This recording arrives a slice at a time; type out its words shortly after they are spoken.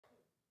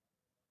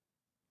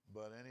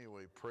But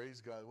anyway,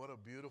 praise God. What a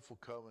beautiful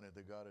covenant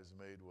that God has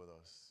made with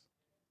us.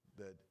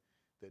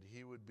 That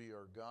he would be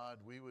our God,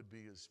 we would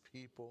be his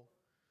people,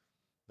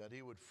 that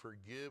he would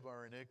forgive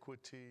our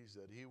iniquities,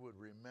 that he would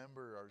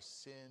remember our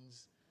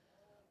sins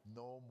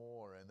no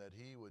more, and that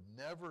he would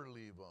never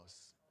leave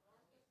us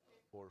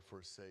or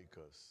forsake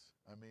us.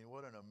 I mean,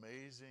 what an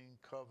amazing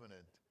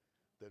covenant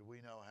that we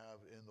now have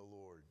in the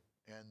Lord.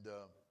 And,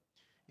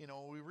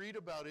 when we read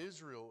about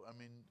Israel, I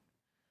mean,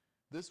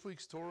 this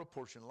week's Torah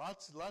portion,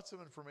 lots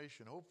of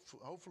information.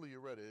 Hopefully you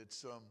read it.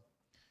 It's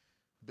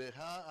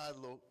Beha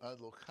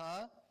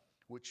Adlocha,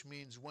 which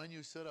means when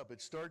you set up.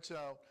 It starts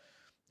out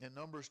in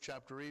Numbers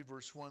chapter 8,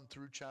 verse 1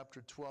 through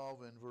chapter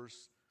 12 and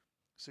verse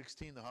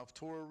 16. The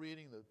Haftorah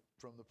reading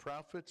from the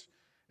prophets.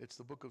 It's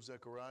the book of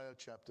Zechariah,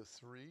 chapter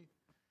 3.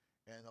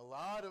 And a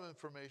lot of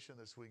information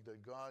this week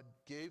that God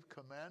gave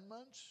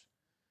commandments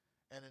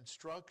and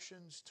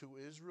instructions to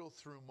Israel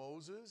through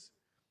Moses.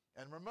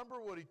 And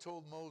remember what he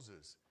told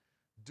Moses.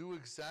 Do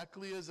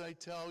exactly as I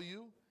tell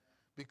you,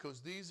 because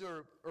these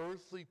are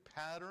earthly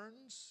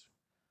patterns,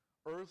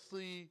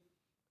 earthly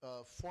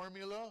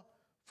formula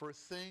for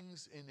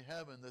things in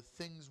heaven, the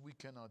things we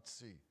cannot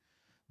see.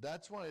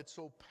 That's why it's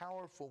so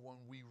powerful when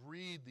we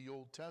read the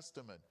Old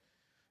Testament.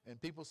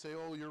 And people say,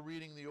 oh, you're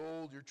reading the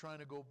Old, you're trying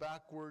to go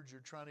backwards,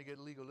 you're trying to get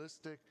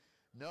legalistic.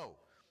 No,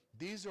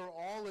 these are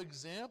all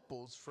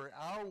examples for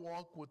our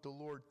walk with the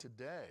Lord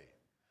today.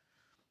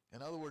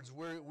 In other words,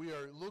 we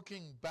are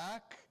looking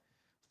back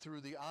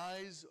through the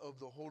eyes of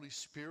the Holy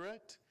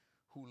Spirit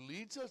who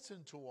leads us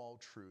into all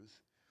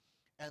truth.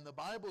 And the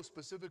Bible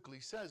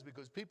specifically says,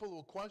 because people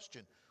will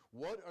question,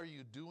 what are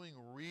you doing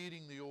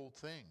reading the old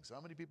things?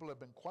 How many people have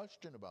been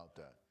questioned about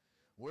that?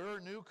 We're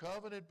new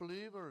covenant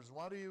believers.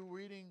 What are you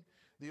reading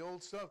the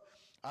old stuff?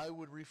 I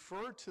would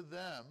refer to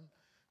them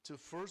to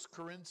 1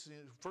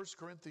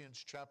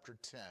 Corinthians chapter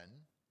 10,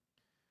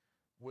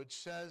 which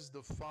says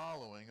the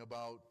following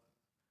about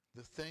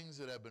the things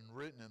that have been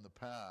written in the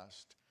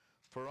past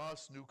for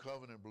us new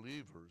covenant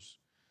believers.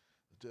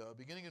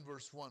 Beginning in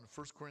verse 1,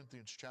 1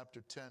 Corinthians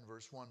chapter 10,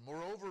 verse 1.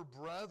 Moreover,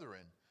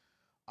 brethren,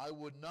 I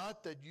would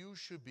not that you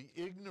should be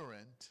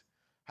ignorant,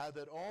 how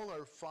that all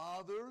our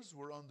fathers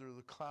were under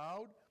the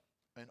cloud,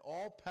 and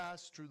all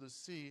passed through the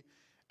sea,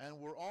 and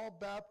were all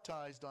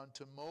baptized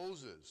unto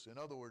Moses. In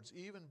other words,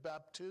 even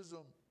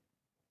baptism,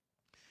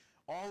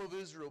 all of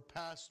Israel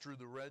passed through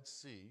the Red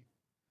Sea,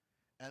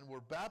 and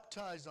were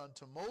baptized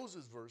unto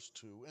Moses, verse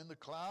 2, in the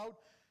cloud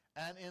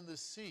and in the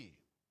sea.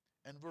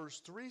 And verse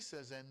 3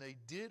 says, and they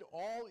did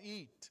all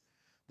eat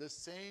the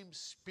same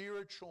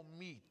spiritual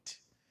meat,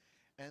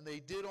 and they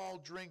did all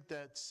drink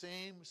that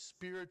same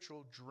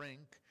spiritual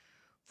drink,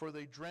 for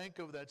they drank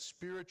of that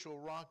spiritual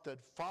rock that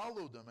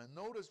followed them. And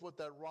notice what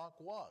that rock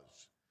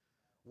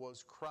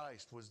was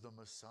Christ, was the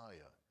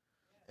Messiah.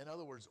 In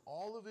other words,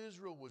 all of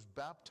Israel was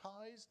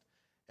baptized,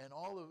 and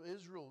all of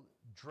Israel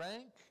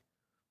drank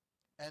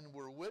and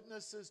were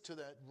witnesses to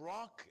that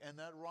rock, and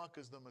that rock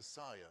is the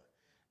Messiah.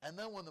 And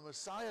then when the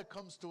Messiah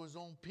comes to his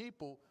own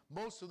people,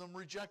 most of them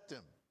reject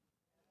him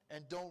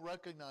and don't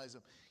recognize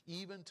him.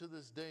 Even to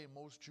this day,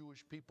 most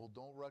Jewish people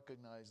don't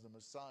recognize the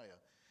Messiah.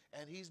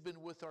 And he's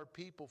been with our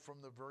people from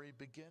the very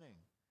beginning.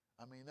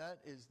 I mean, that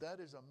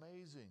is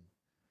amazing.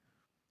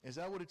 Is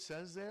that what it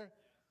says there?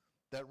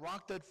 That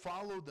rock that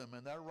followed them,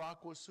 and that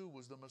rock was who?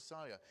 Was the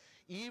Messiah.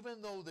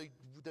 Even though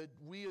that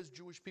we as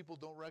Jewish people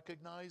don't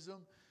recognize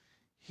him,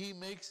 he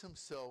makes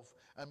himself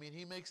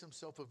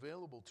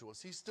available to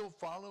us. He's still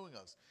following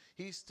us.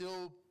 He's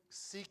still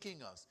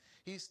seeking us.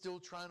 He's still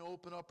trying to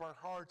open up our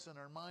hearts and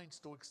our minds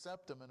to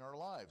accept him in our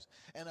lives.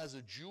 And as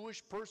a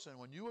Jewish person,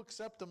 when you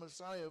accept the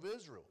Messiah of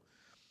Israel,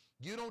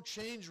 you don't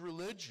change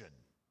religion.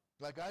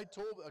 Like I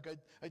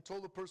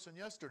told the person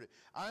yesterday,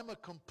 I'm a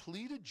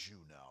completed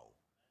Jew now.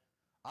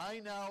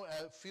 I now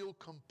feel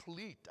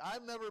complete.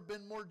 I've never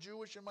been more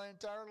Jewish in my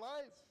entire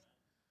life,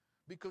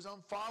 because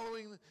I'm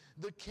following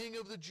the King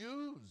of the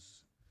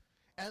Jews,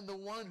 and the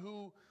one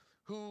who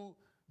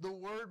the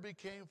Word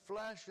became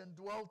flesh and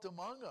dwelt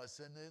among us.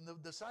 And the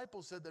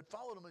disciples said that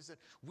followed him, they said,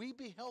 we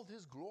beheld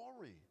his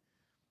glory.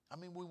 I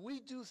mean, when we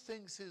do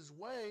things his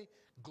way,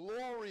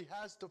 glory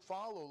has to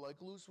follow, like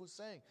Luz was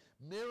saying.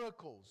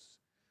 Miracles,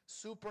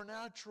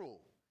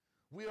 supernatural.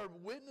 We are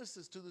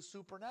witnesses to the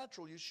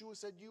supernatural. Yeshua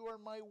said, you are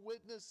my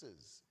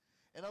witnesses.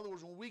 In other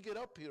words, when we get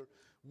up here,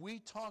 we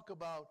talk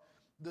about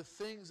the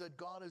things that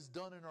God has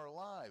done in our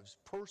lives,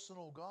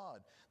 personal God,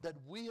 that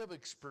we have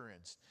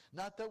experienced.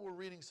 Not that we're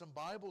reading some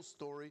Bible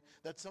story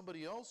that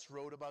somebody else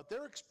wrote about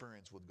their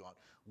experience with God.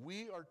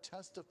 We are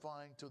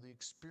testifying to the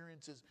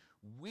experiences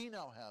we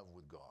now have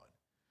with God.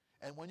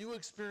 And when you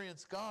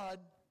experience God,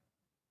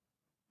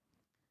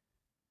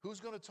 who's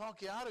going to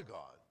talk you out of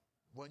God?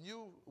 When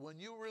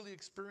you really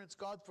experience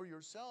God for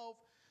yourself,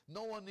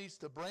 no one needs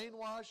to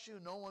brainwash you.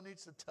 No one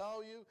needs to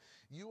tell you.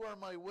 You are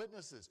my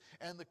witnesses.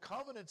 And the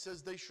covenant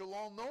says they shall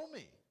all know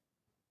me,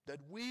 that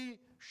we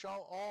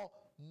shall all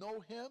know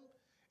him.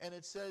 And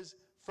it says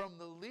from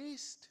the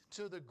least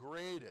to the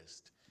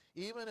greatest.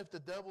 Even if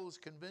the devil has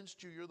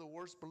convinced you you're the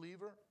worst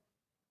believer,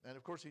 and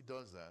of course he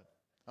does that.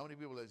 How many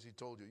people has he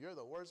told you, you're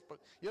the worst, but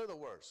you're the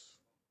worst?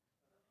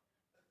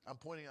 I'm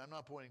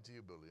not pointing to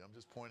you, Billy. I'm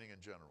just pointing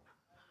in general.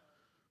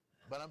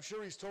 But I'm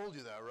sure he's told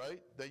you that,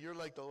 right? That you're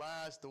like the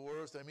last, the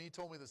worst. I mean, he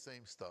told me the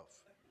same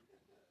stuff.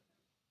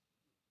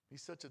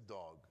 He's such a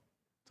dog,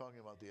 talking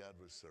about the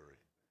adversary.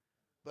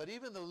 But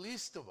even the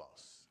least of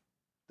us,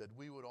 that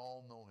we would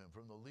all know him,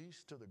 from the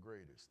least to the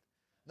greatest.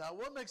 Now,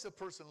 what makes a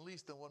person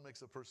least and what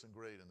makes a person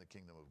great in the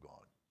kingdom of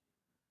God?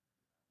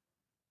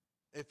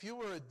 If you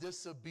were a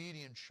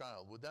disobedient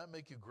child, would that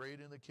make you great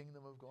in the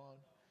kingdom of God?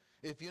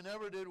 If you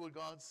never did what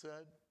God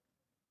said,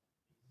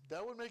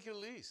 that would make you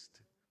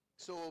least.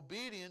 So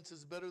obedience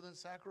is better than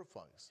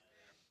sacrifice.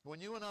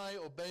 When you and I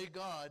obey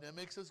God, it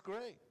makes us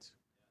great.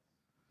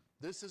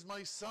 This is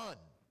my son.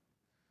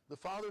 The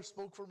Father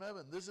spoke from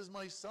heaven. This is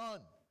my son,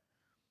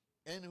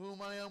 in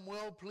whom I am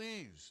well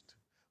pleased.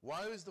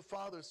 Why is the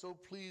Father so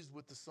pleased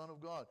with the Son of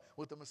God,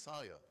 with the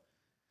Messiah?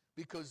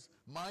 Because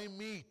my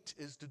meat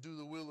is to do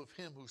the will of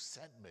him who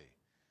sent me.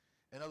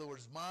 In other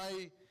words,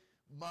 my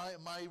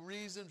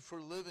reason for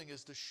living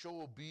is to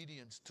show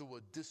obedience to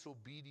a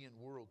disobedient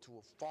world, to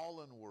a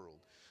fallen world,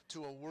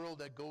 to a world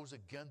that goes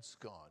against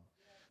God,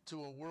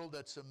 to a world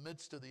that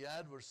submits to the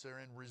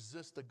adversary and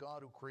resists the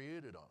God who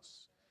created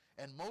us.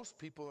 And most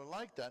people are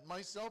like that,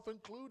 myself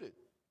included.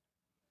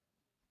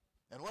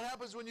 And what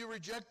happens when you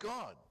reject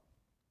God?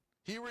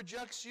 He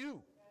rejects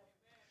you.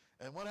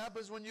 And what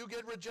happens when you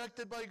get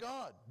rejected by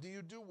God? Do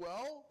you do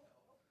well?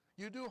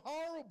 You do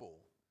horrible.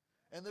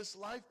 And this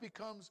life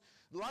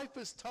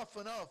is tough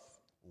enough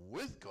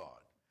with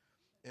God.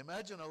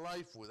 Imagine a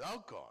life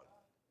without God.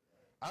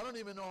 I don't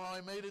even know how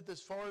I made it as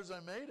far as I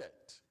made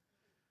it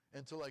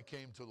until I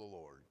came to the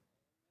Lord.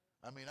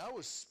 I mean, I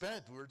was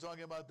spent. We were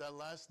talking about that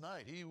last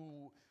night. He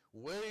who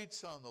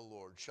waits on the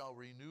Lord shall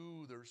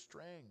renew their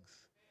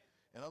strength.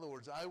 In other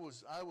words, I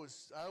was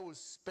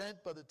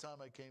spent by the time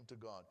I came to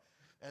God.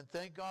 And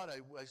thank God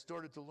I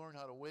started to learn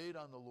how to wait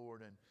on the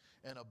Lord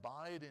and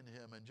abide in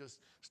him and just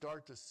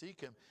start to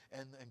seek him.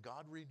 And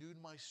God renewed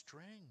my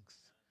strength.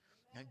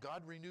 And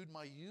God renewed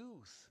my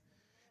youth.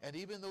 And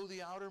even though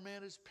the outer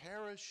man is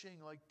perishing,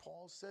 like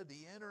Paul said,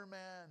 the inner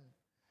man,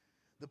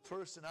 the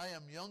person, I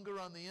am younger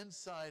on the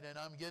inside and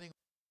I'm getting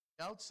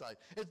outside.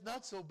 It's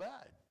not so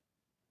bad.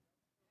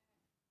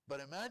 But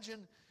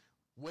imagine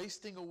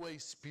wasting away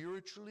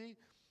spiritually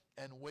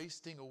and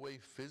wasting away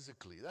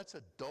physically. That's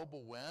a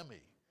double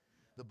whammy.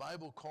 The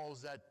Bible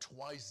calls that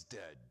twice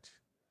dead.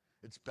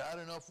 It's bad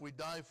enough we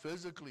die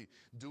physically.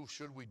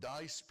 Should we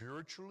die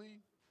spiritually?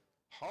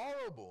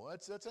 Horrible.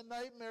 That's a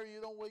nightmare you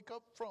don't wake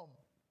up from.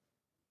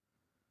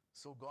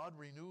 So God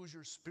renews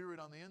your spirit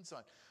on the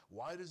inside.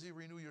 Why does he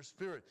renew your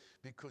spirit?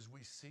 Because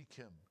we seek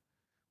him.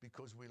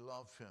 Because we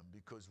love him.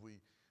 Because we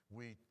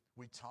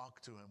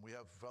talk to him. We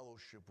have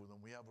fellowship with him.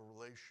 We have a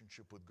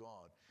relationship with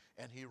God.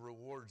 And he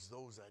rewards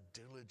those that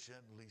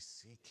diligently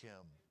seek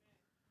him.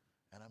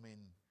 And I mean,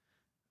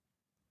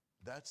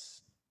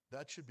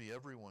 that should be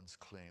everyone's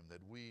claim, that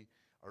we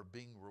are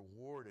being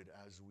rewarded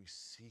as we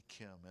seek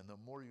him. And the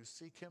more you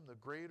seek him, the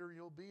greater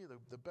you'll be,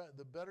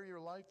 the better your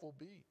life will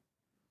be.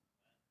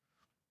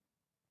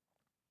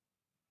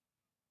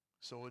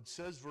 So it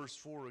says, verse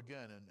 4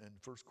 again in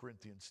 1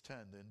 Corinthians 10,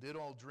 and did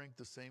all drink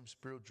the same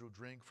spiritual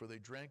drink, for they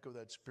drank of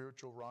that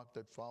spiritual rock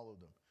that followed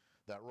them.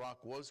 That rock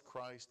was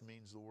Christ,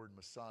 means the word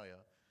Messiah.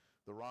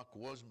 The rock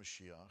was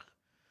Mashiach.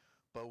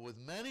 But with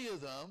many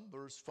of them,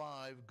 verse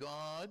 5,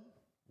 God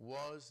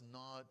was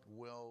not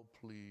well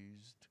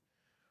pleased,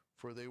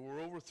 for they were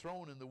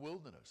overthrown in the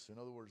wilderness. In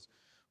other words,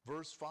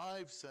 verse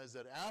 5 says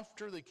that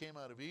after they came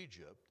out of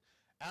Egypt,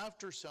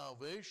 after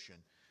salvation,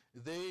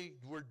 they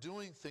were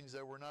doing things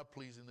that were not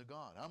pleasing to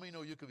God. How many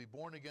know you could be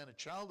born again, a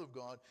child of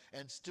God,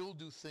 and still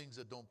do things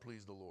that don't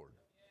please the Lord?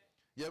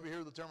 You ever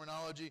hear the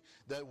terminology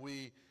that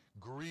we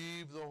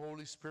grieve the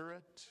Holy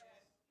Spirit?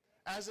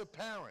 As a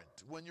parent,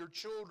 when your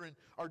children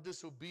are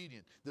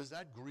disobedient, does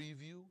that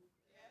grieve you?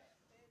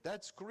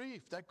 That's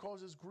grief. That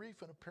causes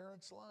grief in a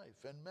parent's life.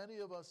 And many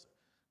of us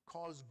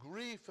cause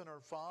grief in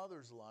our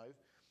father's life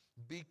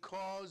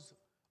because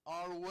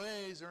our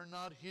ways are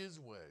not his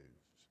ways.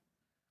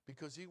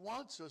 Because he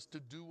wants us to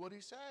do what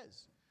he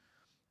says.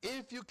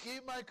 If you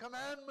keep my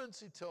commandments,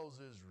 he tells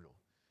Israel.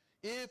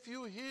 If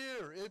you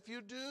hear, if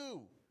you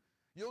do,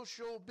 you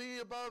shall be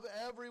above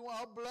everyone.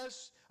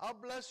 I'll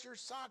bless your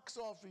socks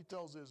off, he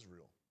tells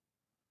Israel.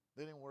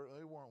 They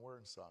weren't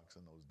wearing socks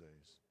in those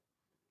days.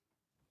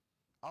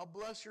 I'll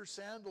bless your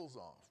sandals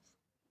off.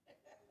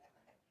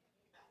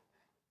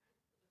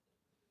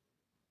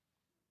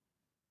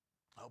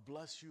 I'll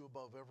bless you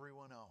above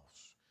everyone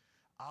else.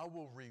 I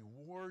will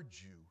reward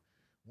you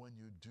when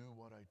you do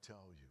what I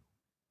tell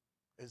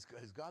you.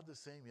 Is God the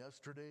same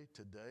yesterday,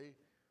 today,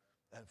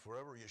 and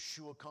forever?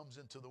 Yeshua comes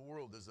into the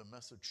world. Does the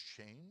message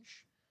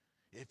change?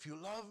 If you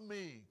love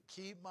me,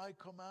 keep my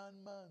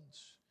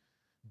commandments.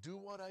 Do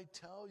what I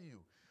tell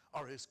you.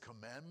 Are his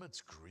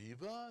commandments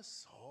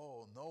grievous?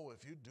 Oh, no.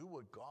 If you do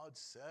what God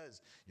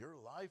says, your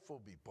life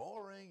will be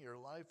boring. Your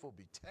life will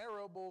be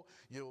terrible.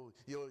 You'll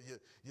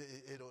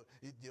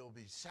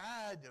be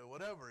sad,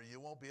 whatever. You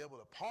won't be able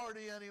to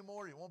party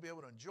anymore. You won't be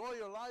able to enjoy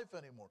your life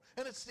anymore.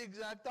 And it's the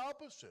exact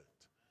opposite.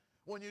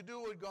 When you do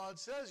what God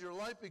says, your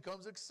life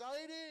becomes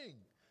exciting.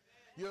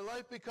 Your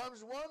life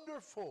becomes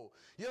wonderful.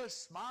 You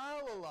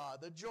smile a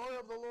lot. The joy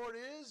of the Lord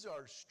is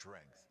our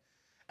strength.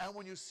 And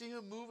when you see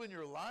him move in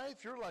your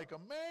life, you're like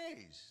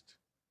amazed.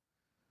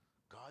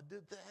 God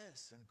did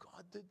this and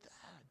God did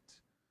that.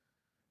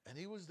 And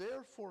he was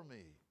there for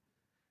me.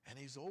 And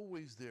he's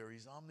always there.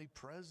 He's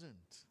omnipresent.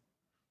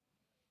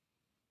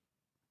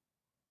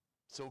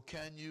 So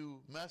can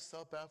you mess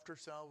up after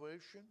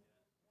salvation?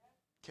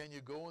 Can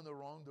you go in the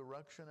wrong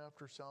direction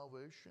after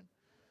salvation?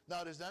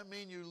 Now, does that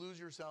mean you lose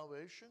your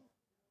salvation?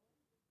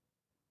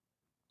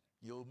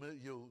 You'll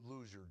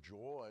lose your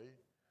joy.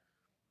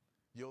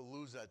 You'll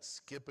lose that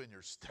skip in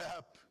your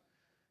step.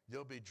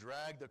 You'll be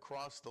dragged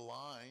across the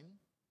line.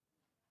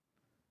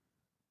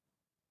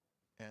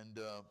 And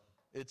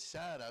it's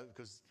sad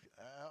because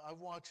I've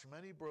watched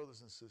many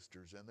brothers and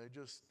sisters, and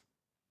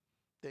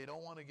they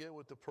don't want to get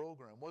with the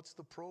program. What's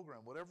the program?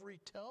 Whatever he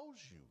tells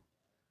you.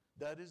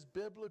 That is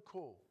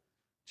biblical.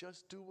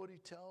 Just do what he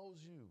tells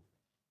you.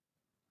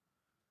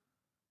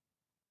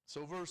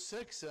 So verse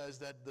 6 says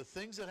that the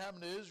things that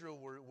happened to Israel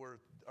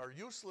are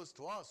useless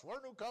to us.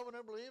 We're New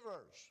Covenant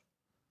believers.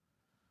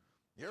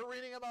 You're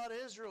reading about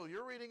Israel.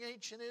 You're reading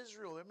ancient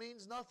Israel. It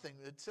means nothing.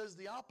 It says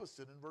the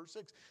opposite in verse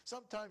 6.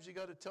 Sometimes you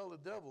got to tell the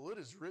devil, it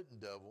is written,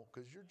 devil,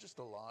 because you're just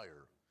a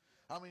liar.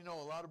 How many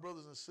know a lot of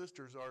brothers and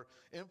sisters are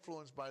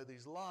influenced by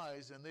these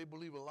lies, and they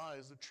believe a lie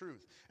is the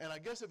truth? And I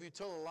guess if you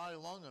tell a lie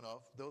long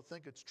enough, they'll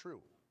think it's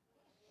true.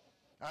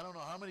 I don't know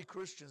how many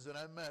Christians that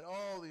I've met,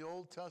 the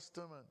Old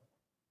Testament.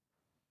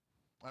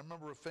 I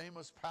remember a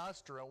famous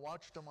pastor, I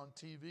watched him on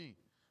TV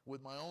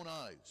with my own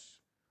eyes.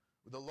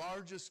 The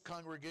largest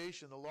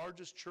congregation, the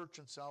largest church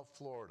in South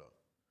Florida.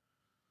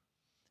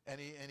 And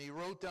he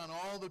wrote down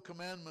all the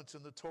commandments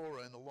in the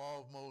Torah and the law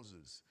of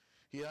Moses.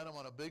 He had them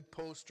on a big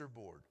poster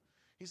board.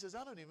 He says,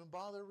 I don't even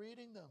bother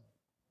reading them.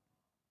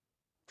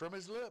 From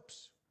his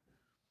lips.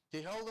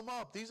 He held them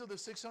up. These are the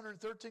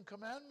 613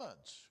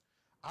 commandments.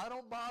 I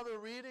don't bother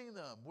reading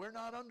them. We're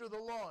not under the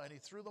law. And he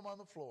threw them on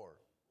the floor.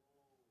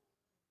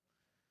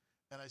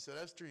 And I said,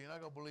 Esther, you're not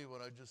going to believe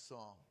what I just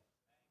saw.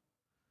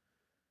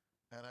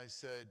 And I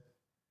said,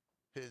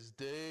 his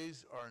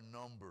days are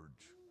numbered.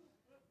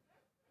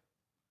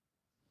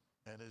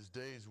 And his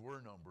days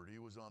were numbered. He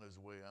was on his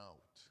way out.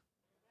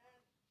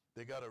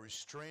 They got a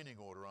restraining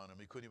order on him.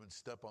 He couldn't even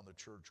step on the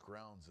church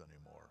grounds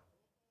anymore.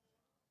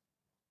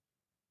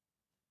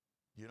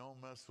 You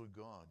don't mess with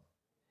God.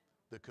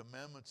 The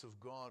commandments of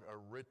God are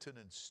written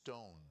in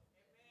stone.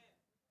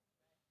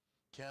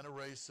 Can't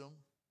erase them.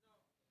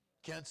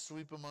 Can't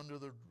sweep them under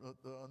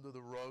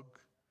the rug.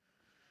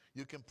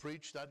 You can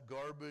preach that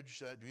garbage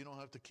that you don't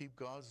have to keep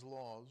God's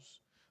laws.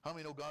 How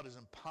many know God has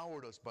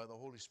empowered us by the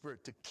Holy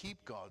Spirit to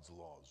keep God's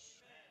laws?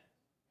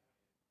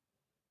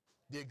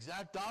 The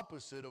exact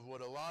opposite of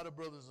what a lot of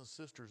brothers and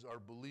sisters are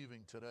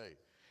believing today.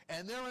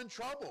 And they're in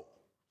trouble.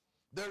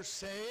 They're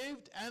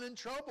saved and in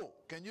trouble.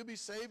 Can you be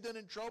saved and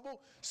in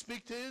trouble?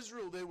 Speak to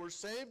Israel. They were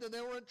saved and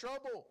they were in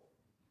trouble.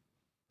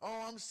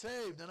 Oh, I'm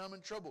saved and I'm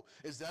in trouble.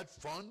 Is that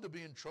fun to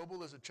be in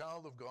trouble as a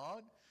child of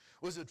God?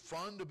 Was it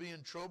fun to be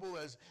in trouble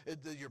as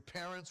your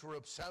parents were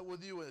upset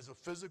with you as a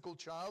physical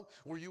child,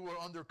 where you were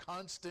under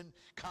constant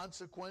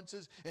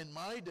consequences? In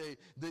my day,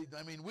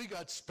 we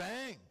got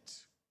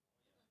spanked.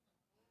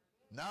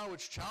 Now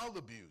it's child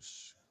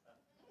abuse.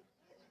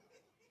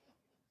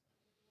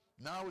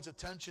 Now it's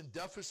attention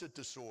deficit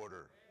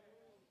disorder.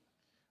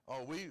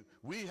 Oh,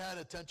 we had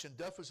attention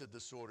deficit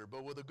disorder,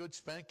 but with a good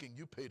spanking,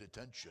 you paid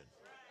attention.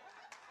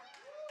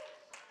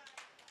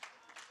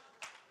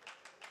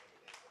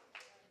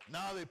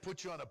 Now they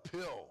put you on a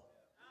pill,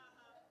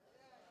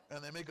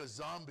 and they make a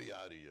zombie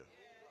out of you.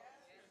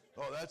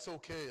 Oh, that's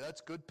okay. That's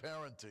good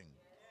parenting.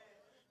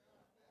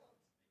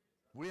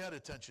 We had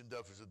attention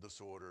deficit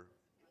disorder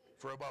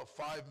for about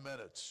 5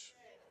 minutes.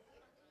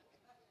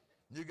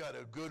 You got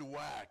a good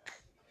whack,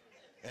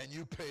 and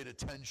you paid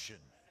attention.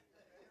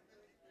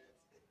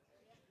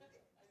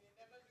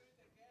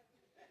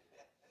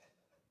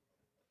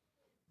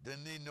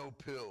 Didn't need no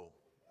pill.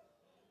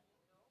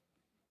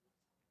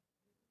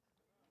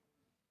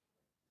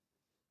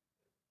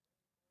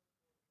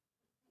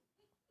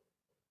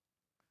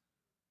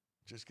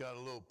 Just got a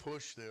little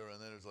push there, and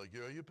then it's like,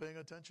 are you paying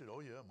attention? Oh,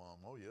 yeah, Mom.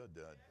 Oh, yeah,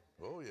 Dad.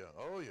 Oh, yeah.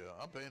 Oh, yeah.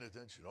 I'm paying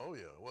attention. Oh,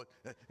 yeah.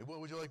 What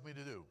would you like me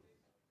to do?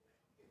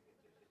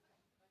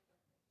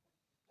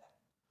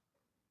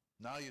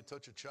 Now you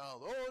touch a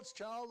child. Oh, it's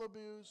child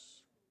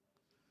abuse.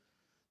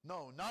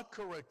 No, not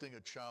correcting a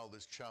child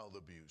is child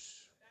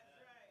abuse. That's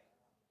right.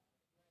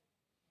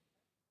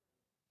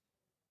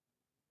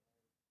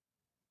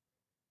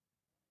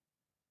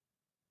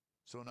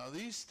 So now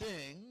these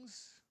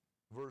things,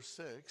 verse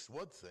 6,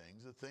 what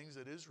things? The things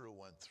that Israel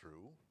went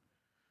through,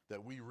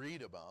 that we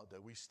read about,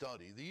 that we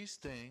study, these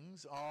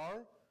things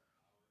are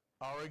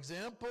our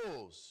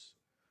examples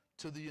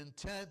to the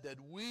intent that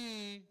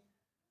we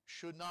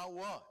should not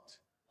what?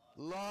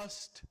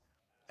 Lust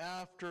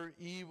after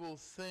evil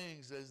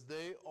things as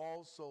they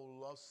also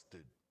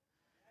lusted.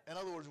 In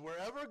other words,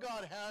 wherever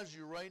God has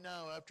you right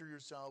now after your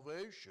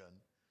salvation,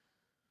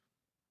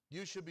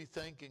 you should be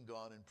thanking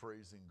God and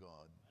praising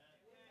God.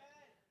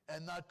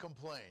 And not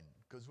complain,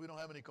 because we don't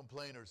have any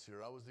complainers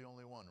here. I was the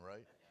only one,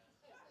 right?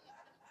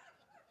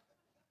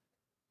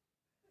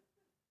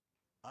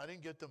 I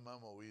didn't get the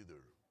memo either.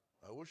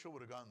 I wish I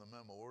would have gotten the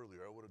memo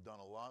earlier. I would have done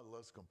a lot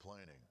less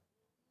complaining.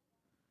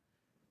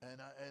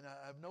 And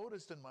I've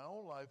noticed in my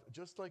own life,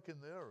 just like in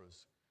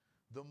theirs,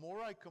 the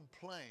more I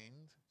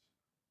complained,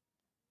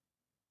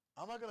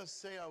 I'm not going to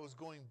say I was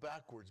going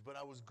backwards, but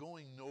I was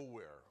going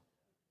nowhere.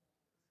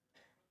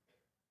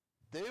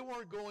 They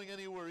weren't going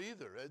anywhere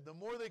either. And the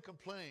more they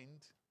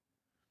complained,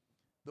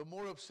 the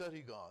more upset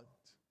he got.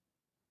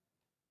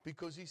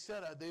 Because he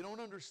said, they don't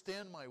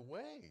understand my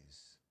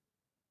ways.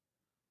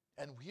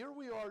 And here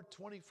we are,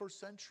 21st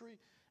century,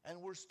 and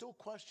we're still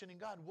questioning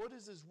God. What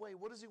is his way?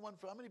 What does he want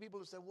for? How many people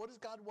have said, what does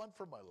God want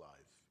for my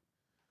life?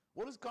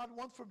 What does God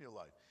want from your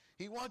life?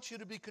 He wants you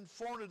to be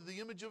conformed to the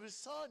image of his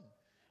Son.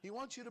 He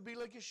wants you to be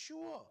like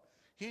Yeshua.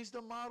 He's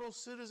the model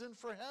citizen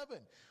for heaven.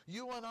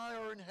 You and I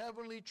are in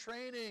heavenly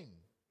training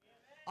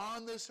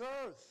on this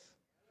earth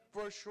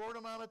for a short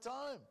amount of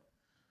time.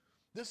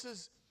 This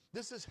is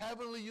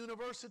heavenly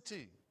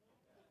university.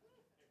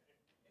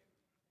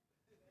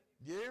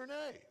 Yea or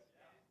nay?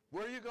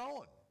 Where are you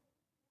going?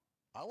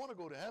 I want to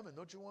go to heaven.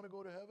 Don't you want to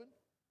go to heaven?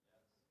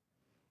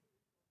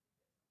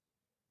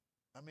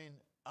 I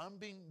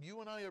mean, you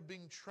and I are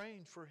being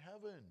trained for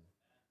heaven.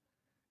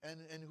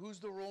 And who's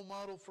the role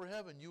model for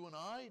heaven? You and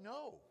I?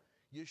 No.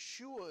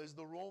 Yeshua is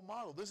the role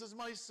model. This is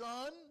my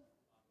Son,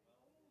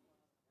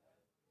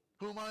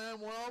 whom I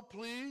am well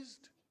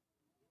pleased.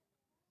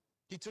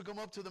 He took him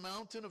up to the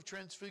mountain of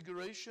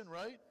transfiguration,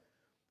 right?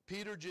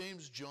 Peter,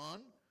 James,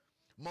 John.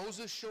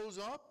 Moses shows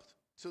up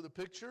to the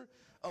picture.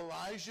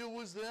 Elijah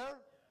was there.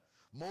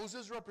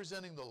 Moses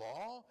representing the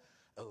law.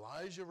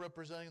 Elijah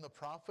representing the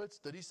prophets.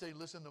 Did he say,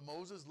 listen to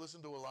Moses,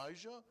 listen to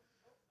Elijah?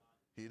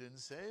 He didn't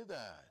say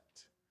that.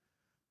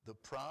 The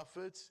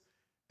prophets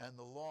and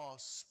the law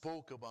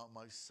spoke about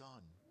my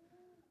Son,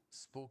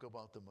 spoke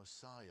about the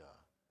Messiah.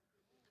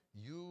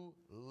 You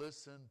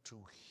listen to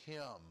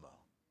him.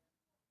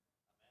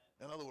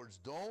 In other words,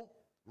 don't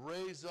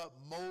raise up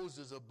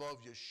Moses above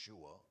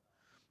Yeshua.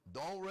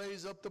 Don't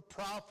raise up the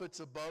prophets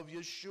above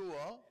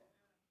Yeshua.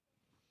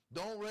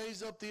 Don't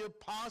raise up the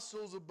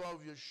apostles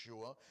above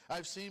Yeshua.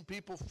 I've seen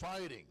people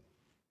fighting.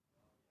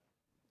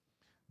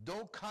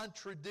 Don't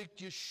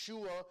contradict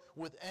Yeshua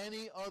with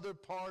any other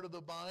part of the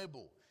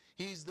Bible.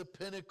 He's the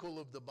pinnacle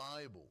of the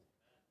Bible.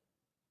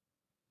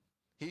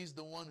 He's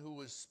the one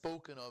who is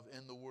spoken of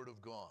in the Word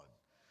of God.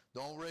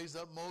 Don't raise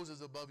up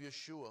Moses above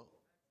Yeshua.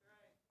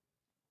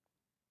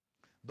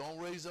 Don't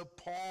raise up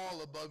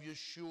Paul above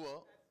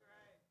Yeshua.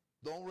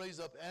 Don't raise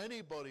up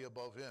anybody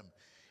above him.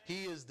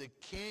 He is the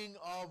King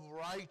of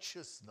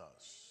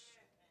righteousness.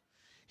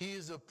 He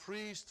is a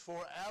priest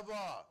forever.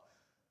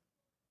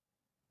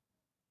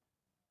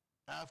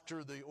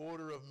 After the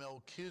order of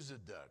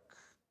Melchizedek,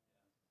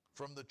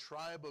 from the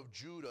tribe of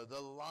Judah, the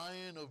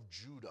Lion of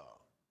Judah.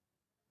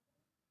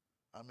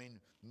 I mean,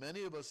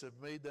 many of us have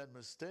made that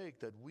mistake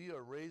that we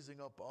are raising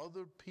up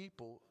other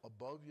people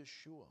above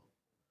Yeshua.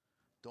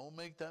 Don't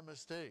make that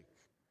mistake.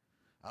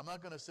 I'm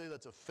not going to say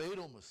that's a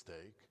fatal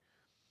mistake,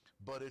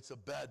 but it's a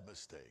bad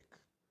mistake.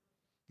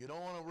 You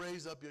don't want to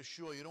raise up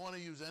Yeshua. You don't want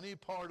to use any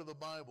part of the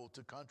Bible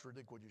to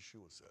contradict what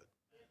Yeshua said.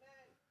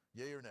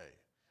 Amen. Yea or nay?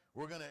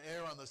 We're going to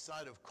err on the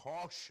side of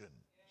caution.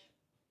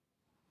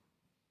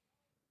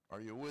 Are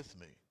you with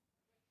me?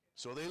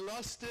 So they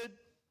lusted.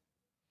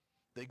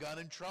 They got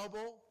in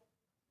trouble.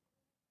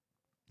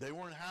 They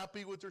weren't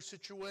happy with their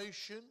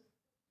situation.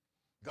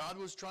 God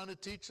was trying to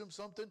teach them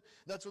something.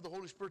 That's what the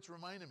Holy Spirit's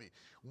reminding me.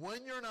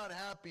 When you're not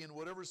happy in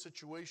whatever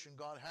situation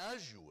God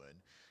has you in,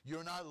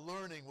 you're not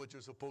learning what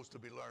you're supposed to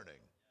be learning.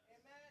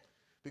 Amen.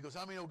 Because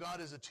how many know God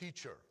is a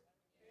teacher?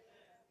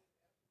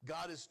 Amen.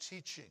 God is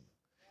teaching.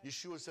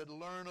 Yeshua said,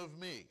 learn of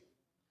me.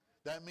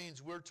 That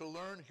means we're to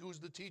learn. Who's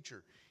the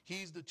teacher?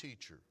 He's the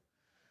teacher.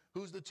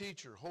 Who's the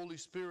teacher? Holy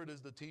Spirit is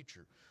the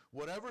teacher.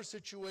 Whatever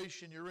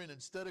situation you're in,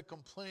 instead of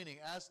complaining,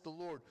 ask the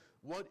Lord,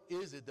 what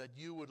is it that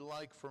you would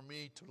like for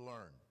me to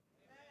learn?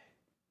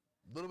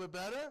 Amen. A little bit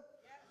better? Yes.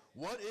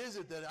 What is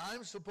it that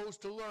I'm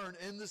supposed to learn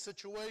in the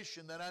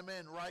situation that I'm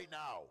in right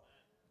now?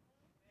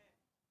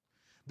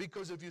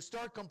 Because if you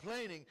start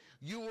complaining,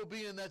 you will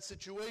be in that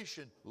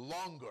situation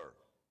longer.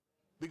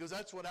 Because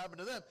that's what happened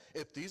to them.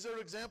 If these are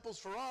examples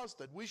for us,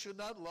 that we should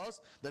not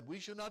lust, that we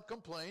should not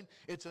complain,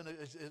 it's an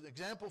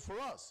example for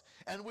us.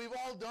 And we've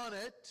all done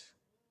it,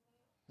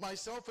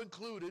 myself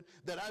included,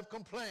 that I've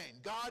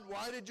complained. God,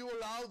 why did you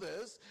allow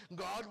this?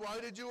 God,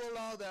 why did you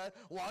allow that?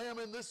 Why am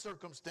I in this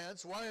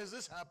circumstance? Why is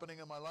this happening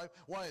in my life?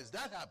 Why is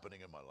that happening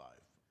in my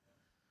life?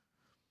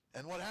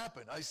 And what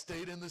happened? I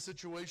stayed in the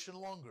situation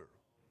longer.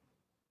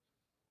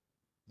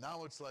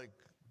 Now it's like,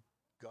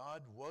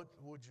 God, what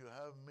would you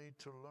have me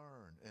to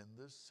learn in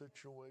this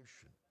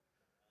situation?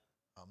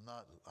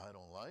 I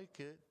don't like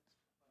it.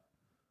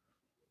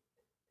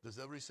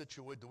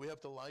 Do we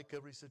have to like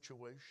every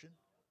situation?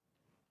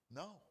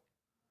 No.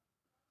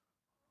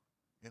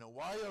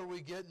 Why are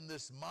we getting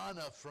this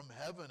manna from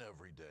heaven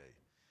every day?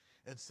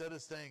 Instead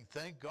of saying,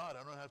 thank God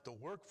I don't have to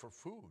work for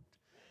food.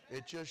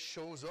 It just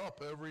shows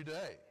up every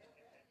day.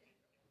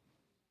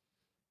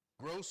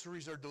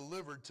 Groceries are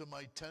delivered to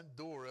my tent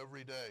door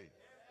every day.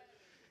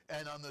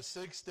 And on the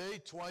sixth day,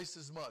 twice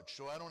as much.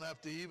 So I don't have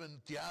to even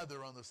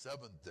gather on the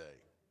seventh day.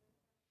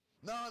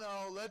 No,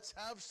 let's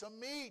have some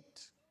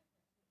meat.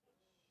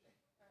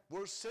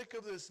 We're sick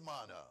of this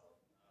manna.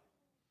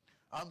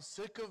 I'm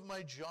sick of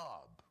my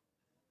job.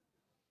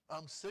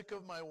 I'm sick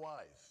of my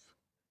wife.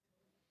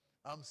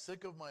 I'm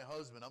sick of my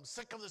husband. I'm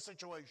sick of the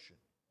situation.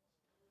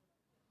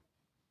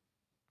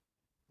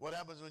 What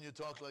happens when you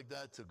talk like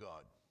that to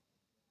God?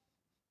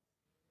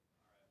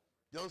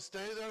 You'll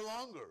stay there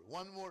longer.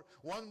 One more,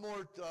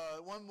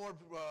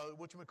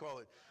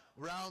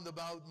 round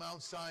about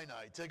Mount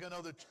Sinai. Take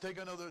another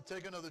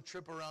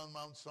trip around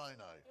Mount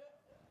Sinai.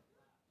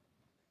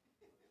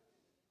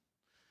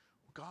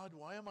 God,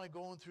 why am I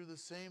going through the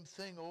same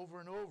thing over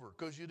and over?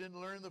 Because you didn't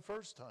learn the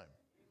first time.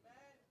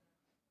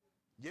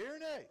 Yea or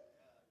nay?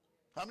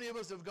 How many of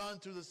us have gone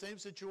through the same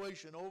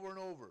situation over and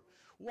over?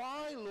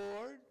 Why,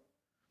 Lord?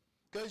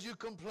 Because you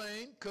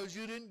complained, because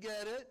you didn't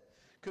get it,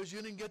 because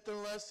you didn't get the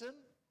lesson.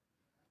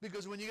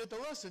 Because when you get the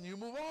lesson, you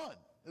move on.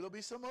 It'll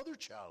be some other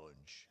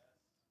challenge.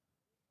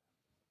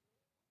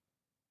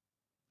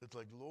 It's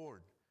like,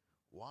 Lord,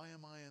 why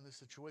am I in this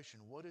situation?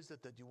 What is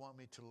it that you want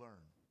me to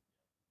learn?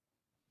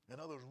 In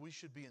other words, we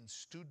should be in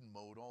student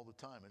mode all the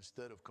time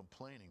instead of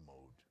complaining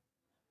mode.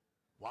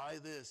 Why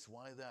this?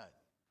 Why that?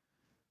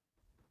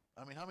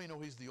 I mean, how many know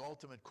he's the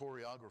ultimate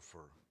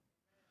choreographer?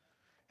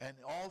 And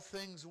all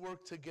things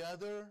work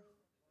together.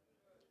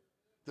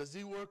 Does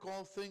he work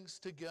all things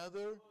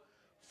together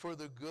for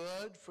the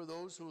good, for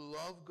those who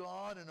love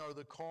God and are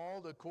the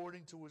called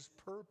according to his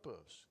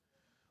purpose?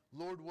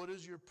 Lord, what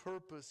is your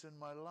purpose in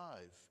my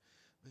life?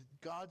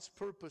 God's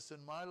purpose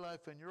in my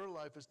life and your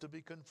life is to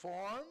be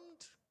conformed.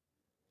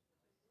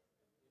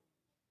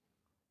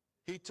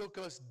 He took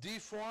us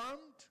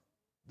deformed.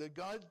 Did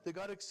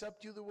God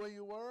accept you the way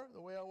you were,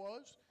 the way I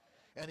was?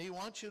 And he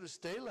wants you to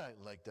stay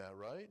like that,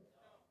 right?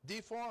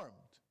 Deformed.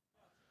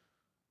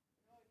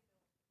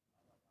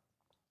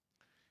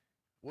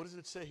 What does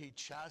it say? He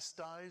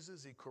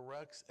chastises, he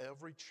corrects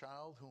every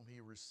child whom he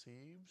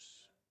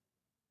receives.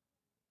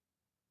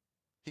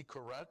 He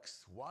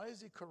corrects. Why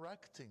is he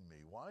correcting me?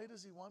 Why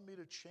does he want me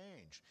to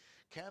change?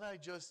 Can't I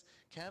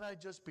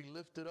just be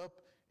lifted up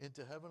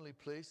into heavenly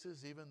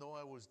places even though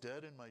I was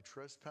dead in my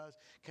trespass?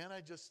 Can't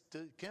I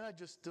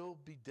just still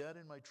be dead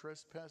in my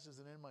trespasses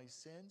and in my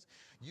sins?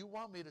 You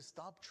want me to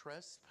stop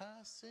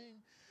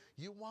trespassing?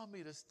 You want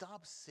me to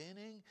stop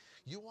sinning?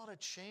 You want to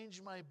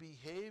change my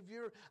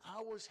behavior?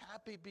 I was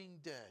happy being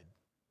dead.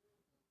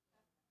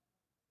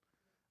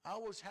 I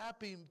was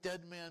happy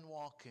dead man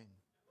walking.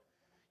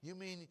 You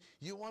mean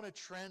you want to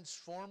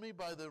transform me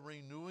by the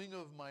renewing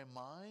of my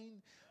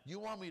mind? You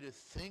want me to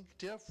think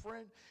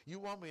different? You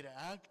want me to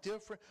act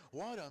different?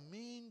 What a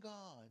mean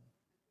God.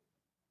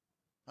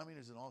 I mean,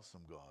 he's an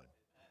awesome God.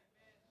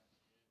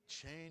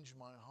 Change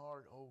my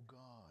heart, oh God.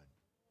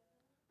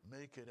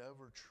 Make it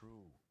ever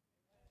true.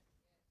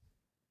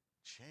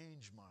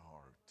 Change my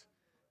heart.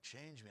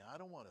 Change me. I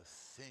don't want to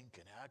think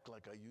and act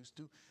like I used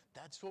to.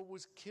 That's what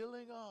was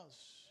killing us.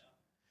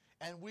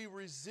 And we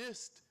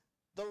resist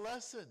the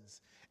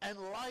lessons. And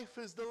life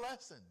is the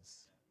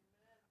lessons.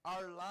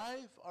 Our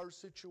life, our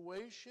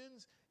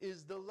situations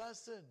is the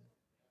lesson.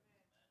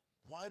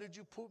 Why did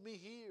you put me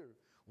here?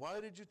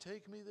 Why did you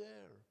take me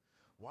there?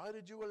 Why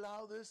did you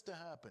allow this to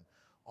happen?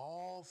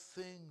 All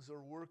things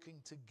are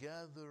working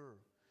together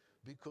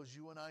because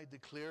you and I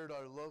declared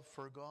our love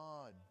for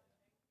God.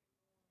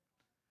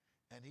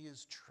 And he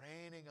is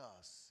training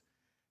us,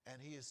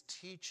 and he is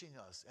teaching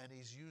us, and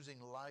he's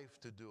using life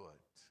to do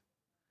it.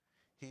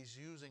 He's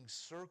using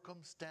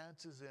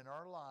circumstances in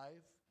our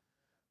life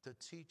to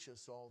teach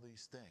us all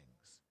these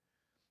things.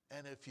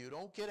 And if you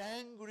don't get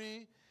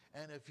angry,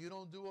 and if you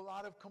don't do a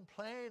lot of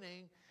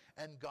complaining,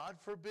 and God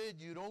forbid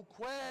you don't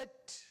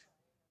quit,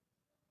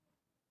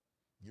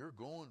 you're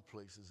going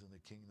places in the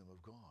kingdom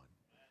of God.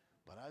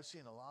 But I've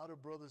seen a lot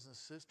of brothers and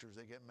sisters,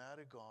 they get mad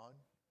at God.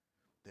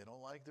 They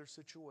don't like their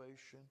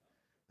situation.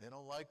 They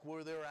don't like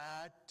where they're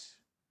at.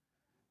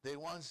 They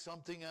want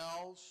something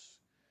else.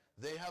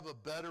 They have a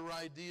better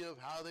idea of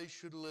how they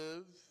should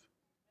live.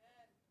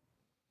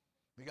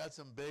 We got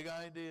some big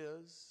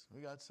ideas.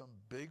 We got some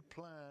big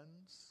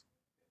plans.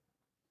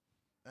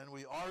 And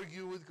we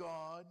argue with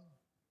God.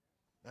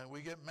 And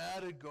we get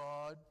mad at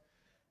God.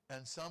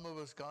 And some of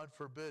us, God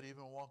forbid,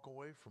 even walk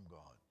away from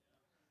God.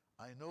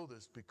 I know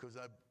this because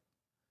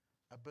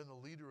I've been the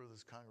leader of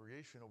this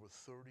congregation over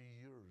 30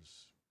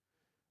 years.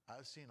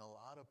 I've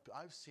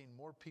seen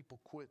more people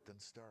quit than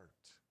start.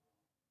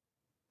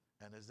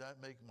 And does that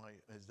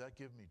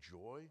give me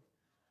joy?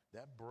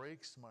 That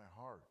breaks my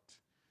heart.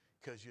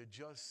 Because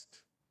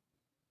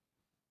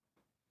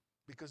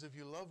because if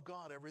you love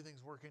God,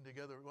 everything's working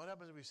together. What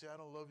happens if you say, I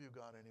don't love you,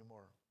 God,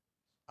 anymore?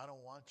 I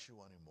don't want you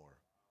anymore.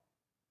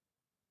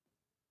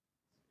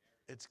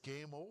 It's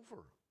game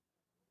over.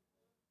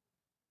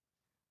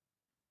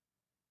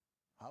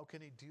 How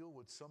can he deal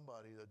with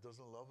somebody that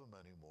doesn't love him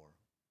anymore?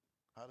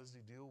 How does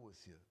he deal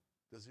with you?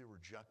 Does he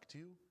reject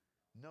you?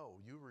 No,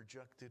 you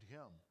rejected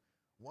him.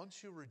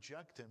 Once you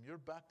reject him, you're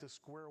back to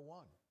square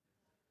one.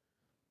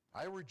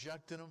 I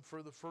rejected him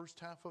for the first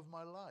half of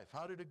my life.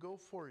 How did it go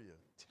for you?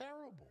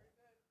 Terrible.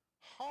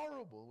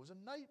 Horrible. It was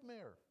a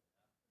nightmare.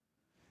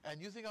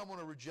 And you think I'm going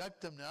to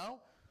reject him now?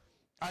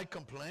 I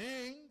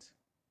complained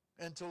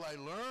until I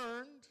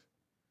learned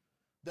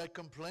that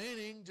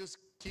complaining just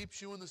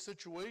keeps you in the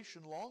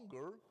situation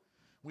longer.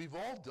 We've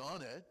all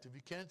done it. If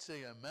you can't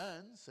say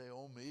amen, say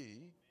oh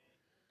me.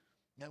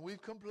 And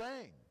we've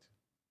complained.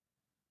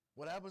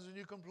 What happens when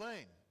you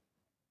complain?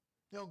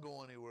 You don't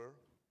go anywhere.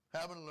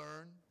 Haven't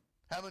learned.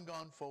 Haven't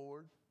gone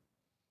forward.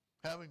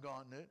 Haven't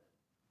gotten it.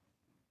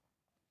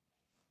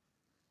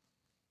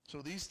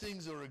 So these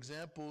things are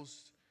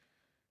examples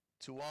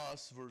to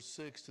us, verse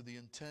 6, to the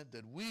intent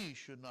that we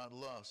should not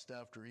lust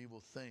after evil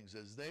things,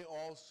 as they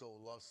also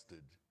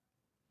lusted.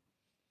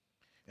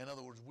 In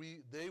other words,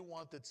 they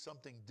wanted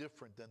something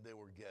different than they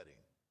were getting.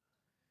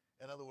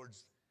 In other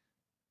words,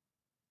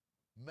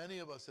 many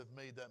of us have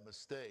made that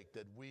mistake,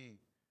 that we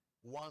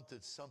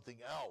wanted something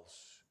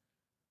else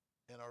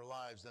in our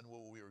lives than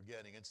what we were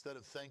getting. Instead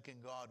of thanking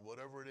God,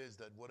 whatever it is,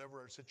 that whatever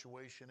our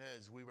situation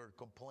is, we were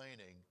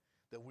complaining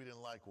that we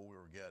didn't like what we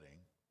were getting.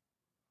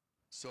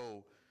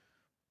 So,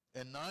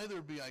 and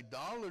neither be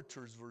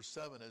idolaters, verse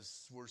 7,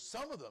 as were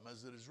some of them,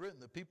 as it is written,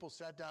 the people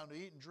sat down to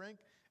eat and drink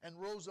and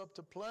rose up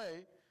to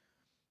play.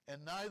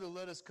 And neither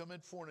let us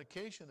commit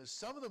fornication, as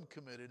some of them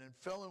committed, and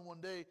fell in one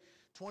day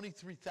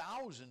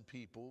 23,000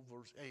 people,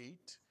 verse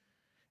 8.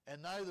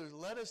 And neither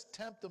let us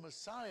tempt the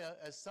Messiah,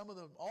 as some of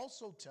them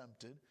also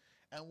tempted,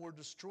 and were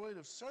destroyed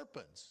of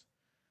serpents.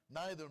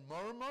 Neither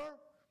murmur,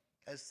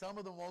 as some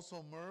of them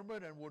also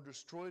murmured, and were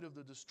destroyed of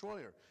the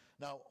destroyer.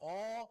 Now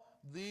all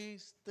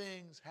these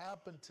things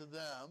happened to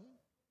them,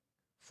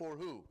 for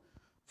who?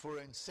 For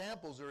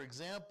samples or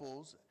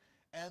examples,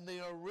 and they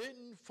are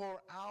written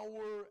for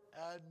our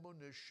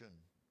admonition,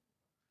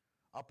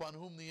 upon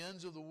whom the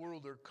ends of the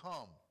world are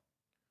come.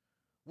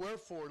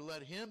 Wherefore,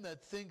 let him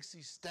that thinks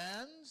he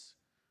stands,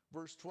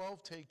 verse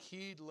 12, take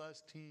heed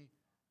lest he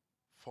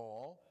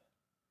fall.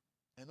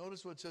 And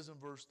notice what it says in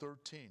verse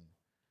 13.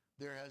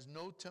 There has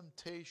no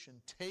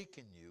temptation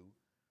taken you,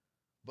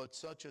 but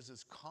such as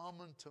is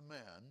common to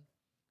man.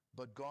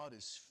 But God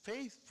is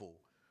faithful,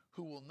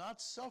 who will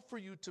not suffer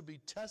you to be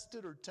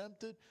tested or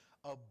tempted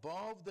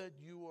above that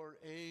you are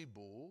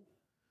able,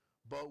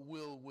 but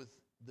will with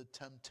the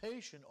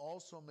temptation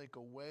also make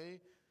a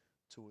way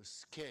to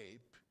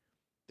escape,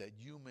 that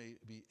you may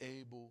be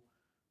able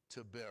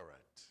to bear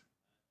it.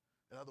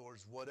 In other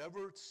words,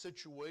 whatever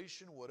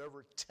situation,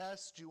 whatever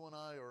test you and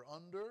I are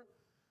under,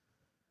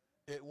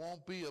 it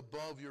won't be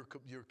above your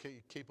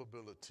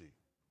capability.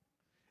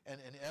 And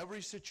in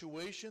every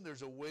situation,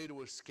 there's a way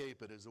to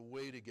escape it. There's a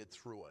way to get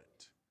through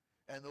it.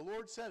 And the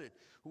Lord said it.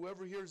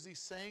 Whoever hears these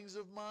sayings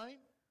of mine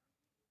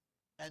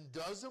and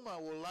does them, I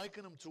will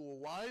liken him to a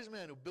wise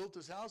man who built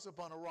his house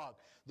upon a rock.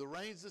 The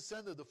rains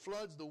descended, the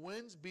floods, the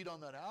winds beat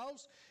on that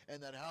house,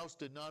 and that house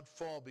did not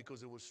fall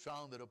because it was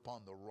founded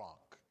upon the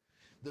rock.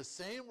 The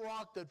same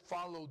rock that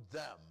followed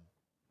them,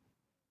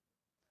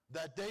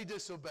 that they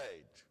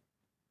disobeyed.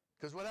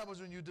 Because what happens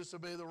when you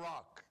disobey the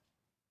rock?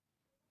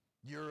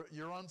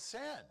 You're on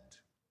sand.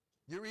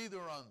 You're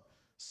either on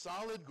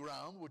solid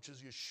ground, which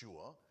is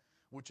Yeshua,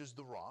 which is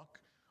the rock,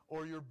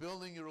 or you're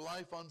building your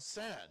life on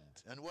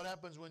sand. And what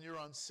happens when you're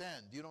on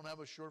sand? You don't have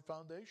a sure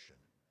foundation.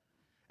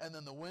 And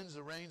then the winds,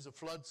 the rains, the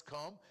floods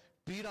come,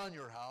 beat on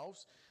your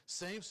house,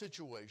 same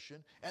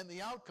situation, and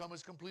the outcome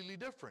is completely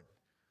different.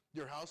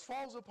 Your house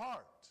falls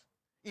apart.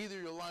 Either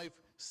your life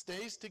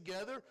stays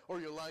together or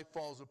your life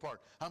falls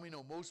apart. How many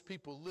know most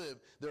people live,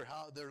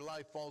 their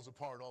life falls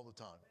apart all the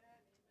time?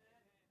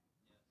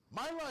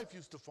 My life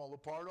used to fall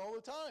apart all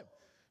the time.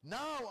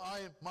 Now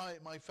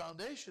my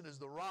foundation is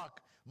the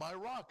rock. My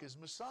rock is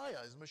Messiah,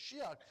 is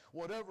Mashiach,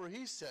 whatever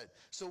he said.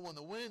 So when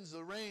the winds,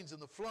 the rains, and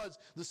the floods,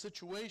 the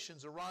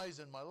situations arise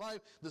in my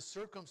life, the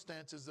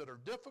circumstances that are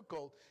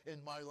difficult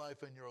in my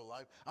life and your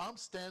life, I'm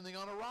standing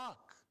on a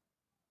rock.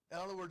 In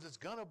other words, it's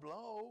going to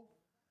blow.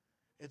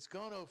 It's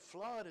going to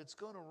flood. It's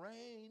going to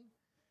rain.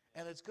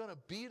 And it's going to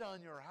beat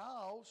on your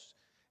house.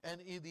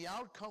 And the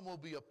outcome will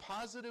be a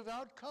positive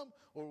outcome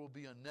or will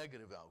be a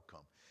negative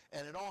outcome.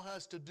 And it all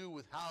has to do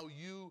with how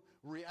you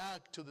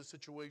react to the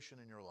situation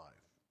in your life.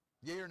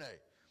 Yea or nay?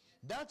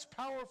 That's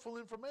powerful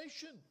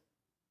information.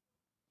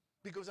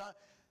 Because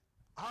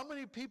how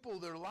many people,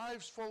 their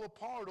lives fall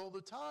apart all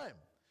the time?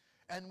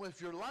 And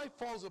if your life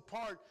falls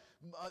apart,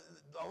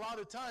 a lot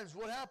of times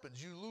what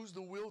happens? You lose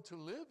the will to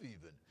live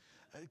even.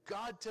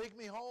 God, take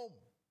me home.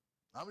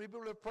 How many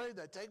people have prayed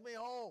that? Take me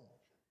home.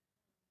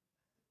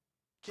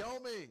 Kill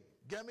me.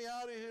 Get me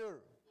out of here.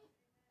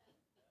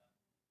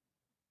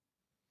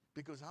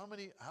 Because how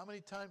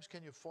many times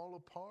can you fall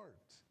apart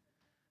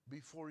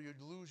before you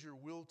lose your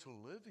will to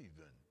live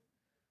even?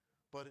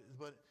 But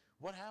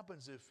what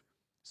happens if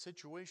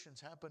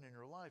situations happen in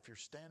your life? You're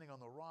standing on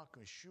the rock,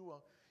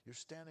 Yeshua, you're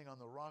standing on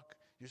the rock,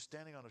 you're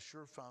standing on a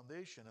sure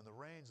foundation, and the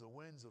rains, the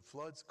winds, the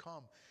floods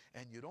come,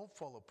 and you don't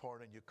fall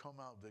apart, and you come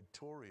out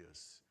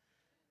victorious.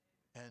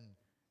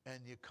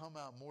 And you come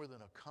out more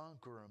than a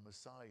conqueror,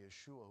 Messiah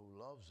Yeshua, who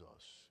loves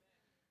us.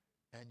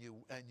 And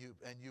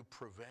you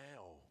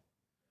prevail.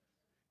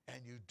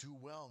 And you do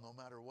well no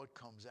matter what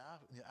comes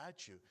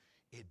at you.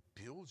 It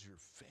builds your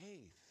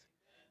faith.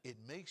 It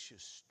makes you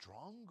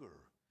stronger.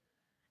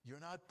 You're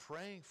not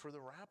praying for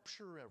the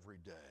rapture every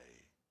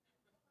day.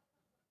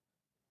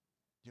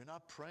 You're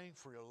not praying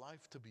for your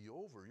life to be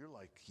over. You're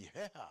like,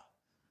 yeah,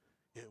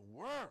 it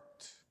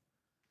worked.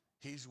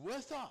 He's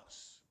with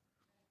us.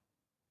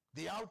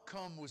 The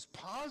outcome was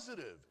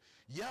positive.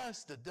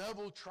 Yes, the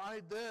devil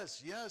tried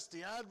this. Yes,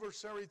 the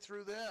adversary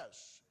threw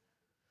this.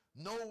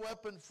 No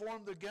weapon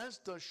formed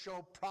against us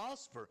shall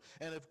prosper.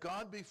 And if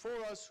God be for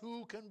us,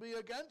 who can be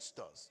against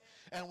us?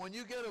 And when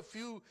you get a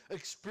few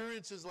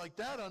experiences like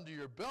that under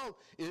your belt,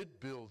 it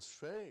builds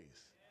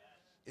faith.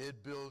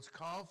 It builds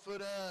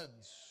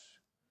confidence.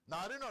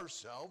 Not in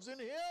ourselves, in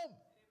Him.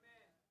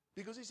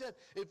 Because He said,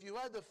 if you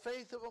had the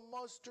faith of a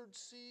mustard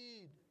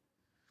seed,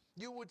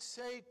 you would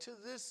say to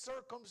this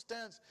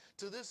circumstance,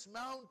 to this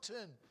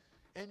mountain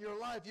in your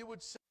life, you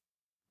would say,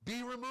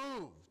 be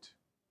removed,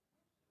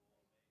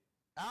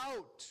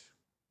 out.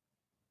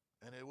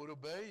 And it would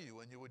obey you,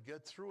 and you would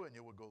get through it, and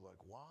you would go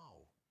like, wow,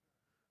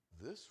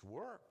 this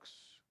works.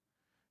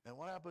 And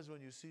what happens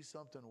when you see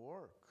something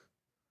work?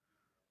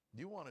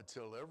 You want to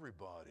tell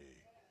everybody.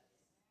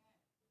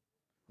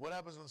 What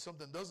happens when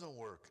something doesn't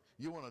work?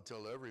 You want to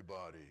tell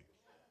everybody.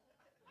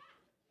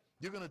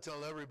 You're going to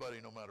tell everybody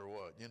no matter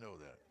what. You know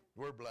that.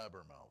 We're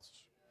blabbermouths.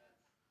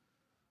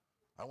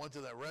 I went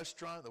to that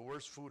restaurant, the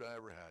worst food I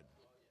ever had.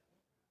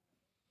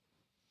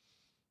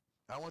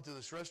 I went to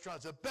this restaurant,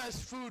 it's the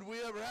best food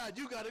we ever had.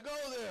 You got to go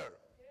there.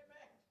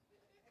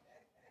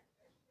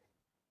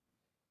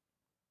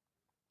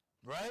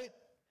 Right?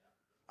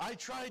 I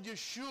tried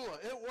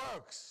Yeshua. It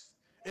works.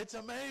 It's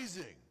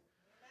amazing.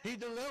 He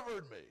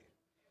delivered me.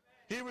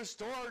 He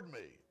restored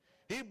me.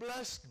 He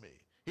blessed me.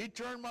 He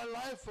turned my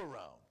life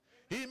around.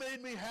 He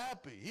made me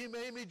happy. He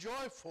made me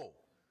joyful.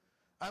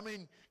 I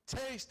mean,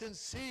 taste and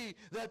see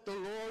that the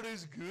Lord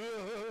is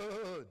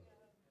good.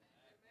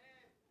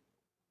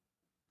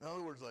 In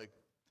other words, like,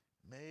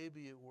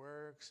 maybe it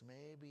works,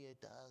 maybe it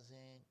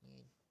doesn't.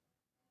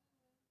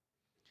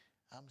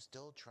 I'm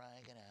still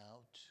trying it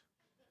out.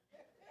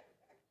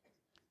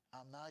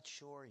 I'm not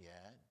sure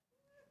yet.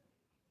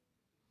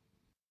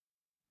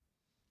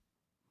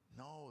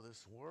 No,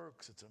 this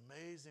works. It's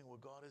amazing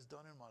what God has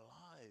done in my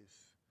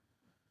life.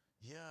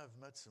 Yeah,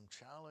 I've met some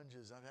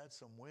challenges. I've had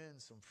some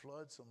winds, some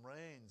floods, some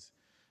rains.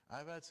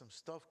 I've had some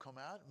stuff come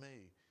at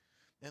me.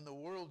 In the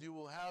world you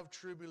will have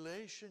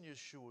tribulation,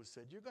 Yeshua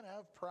said. You're going to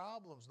have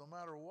problems no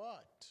matter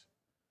what.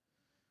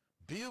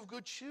 Be of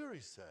good cheer, He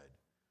said.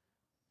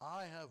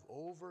 I have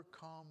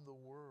overcome the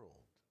world.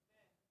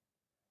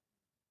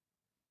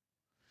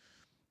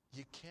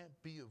 You can't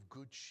be of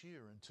good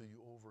cheer until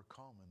you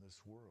overcome in this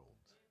world.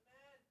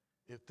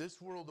 If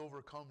this world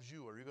overcomes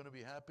you, are you going to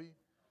be happy?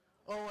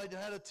 Oh, I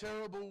had a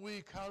terrible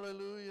week.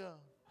 Hallelujah.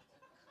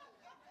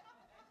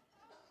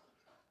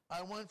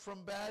 I went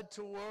from bad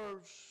to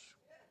worse.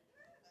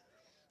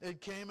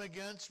 It came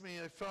against me.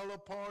 I fell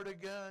apart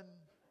again.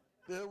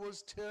 It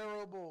was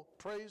terrible.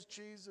 Praise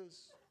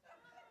Jesus.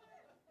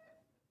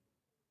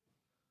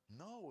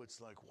 No,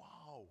 it's like,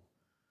 wow.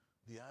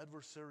 The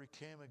adversary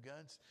came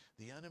against,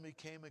 the enemy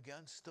came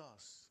against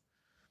us.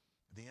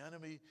 The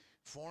enemy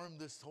formed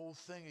this whole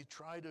thing. He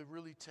tried to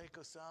really take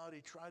us out.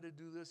 He tried to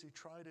do this. He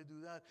tried to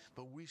do that.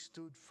 But we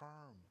stood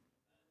firm.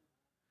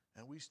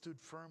 And we stood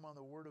firm on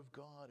the Word of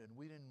God. And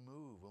we didn't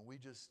move. And we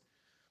just,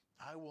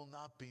 I will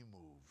not be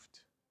moved.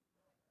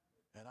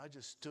 And I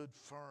just stood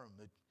firm.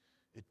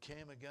 It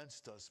came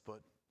against us,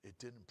 but it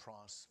didn't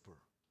prosper.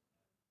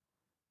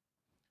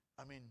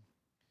 I mean,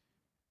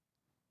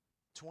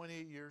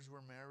 28 years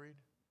we're married.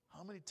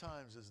 How many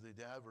times has the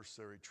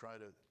adversary try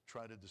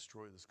to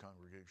destroy this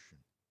congregation?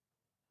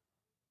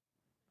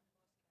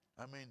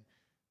 I mean,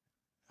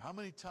 how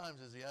many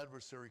times has the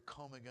adversary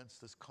come against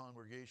this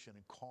congregation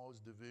and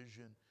caused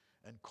division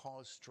and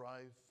caused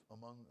strife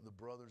among the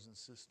brothers and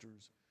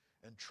sisters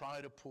and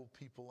try to pull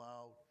people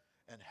out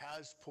and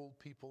has pulled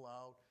people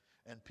out,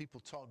 and people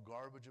talk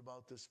garbage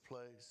about this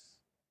place?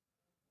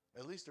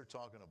 At least they're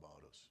talking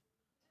about us.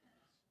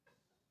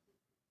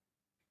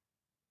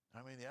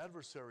 I mean, the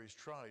adversary's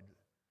tried.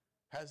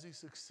 Has he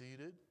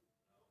succeeded?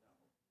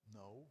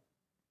 No.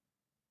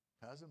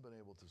 Hasn't been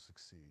able to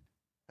succeed.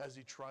 Has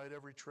he tried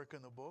every trick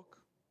in the book?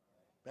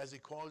 Has he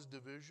caused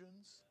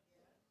divisions?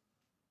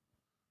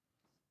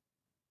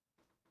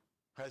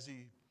 Has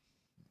he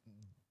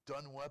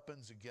done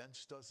weapons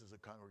against us as a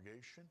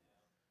congregation?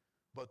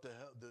 But the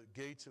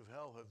gates of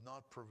hell have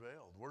not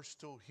prevailed. We're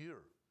still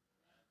here.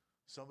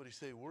 Somebody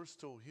say, we're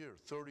still here.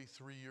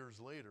 33 years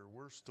later,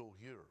 we're still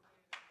here.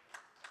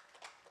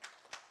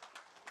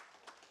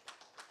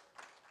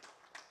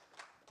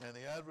 And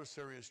the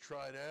adversary has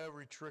tried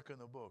every trick in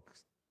the book.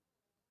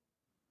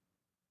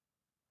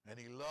 And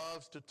he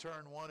loves to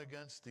turn one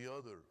against the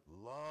other.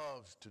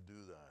 Loves to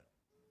do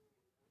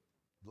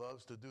that.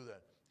 Loves to do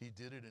that. He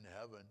did it in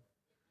heaven.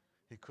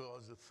 He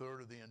caused a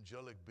third of the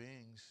angelic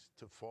beings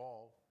to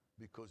fall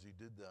because he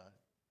did that.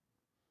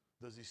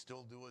 Does he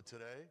still do it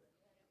today?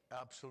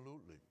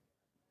 Absolutely.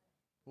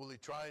 Will he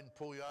try and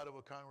pull you out of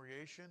a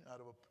congregation?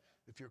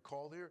 If you're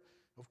called here?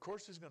 Of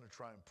course he's going to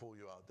try and pull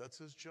you out. That's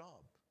his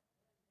job.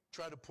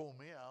 Try to pull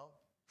me out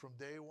from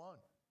day one.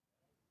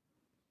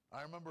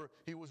 I remember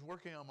he was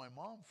working on my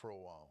mom for a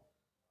while.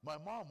 My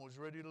mom was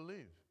ready to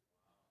leave.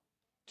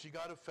 She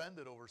got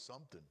offended over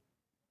something.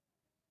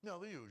 You know,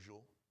 the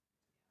usual.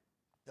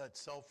 That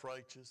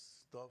self-righteous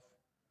stuff.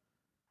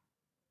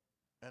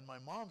 And my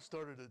mom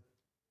started to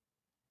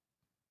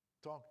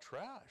talk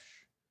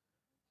trash.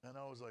 And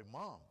I was like,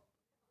 Mom,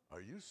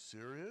 are you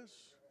serious?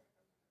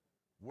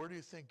 Where do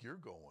you think you're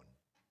going?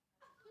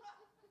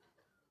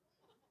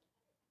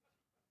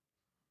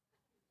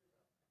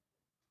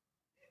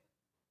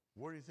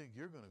 Where do you think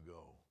you're going to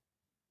go?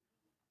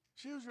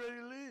 She was ready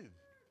to leave.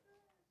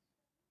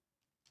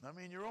 I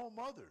mean, your own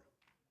mother.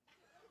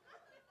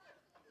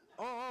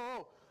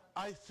 Oh,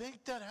 I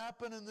think that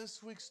happened in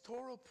this week's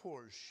Torah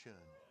portion.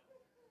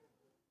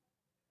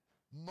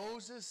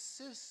 Moses'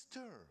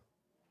 sister.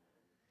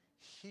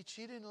 She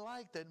didn't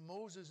like that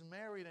Moses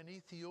married an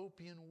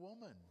Ethiopian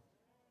woman.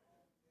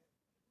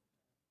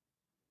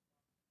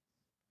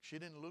 She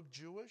didn't look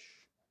Jewish.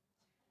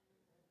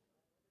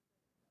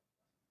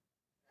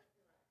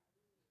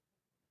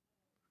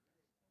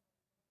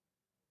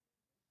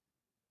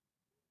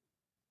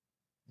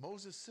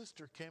 Moses'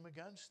 sister came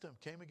against him,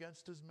 came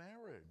against his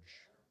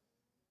marriage.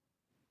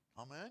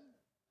 Amen?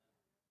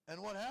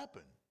 And what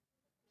happened?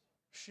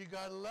 She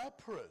got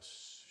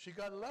leprous. She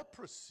got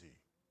leprosy.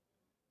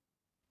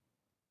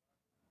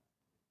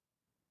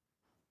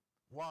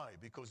 Why?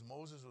 Because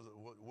Moses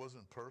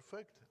wasn't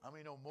perfect? I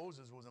mean, no,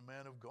 Moses was a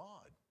man of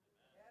God.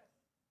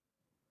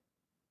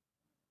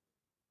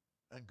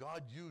 And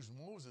God used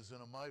Moses in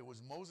a mighty.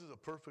 Was Moses a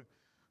perfect?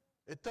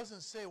 It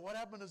doesn't say what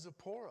happened to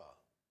Zipporah.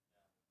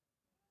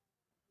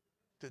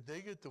 Did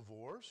they get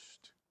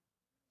divorced?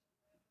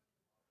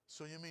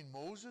 So you mean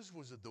Moses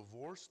was a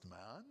divorced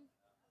man?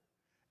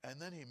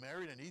 And then he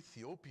married an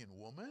Ethiopian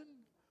woman?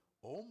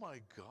 Oh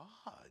my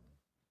God.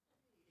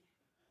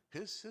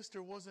 His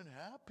sister wasn't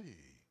happy.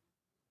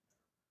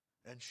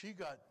 And she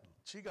got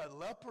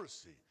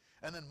leprosy.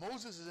 And then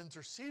Moses is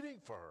interceding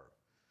for her.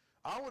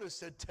 I would have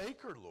said,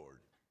 take her, Lord.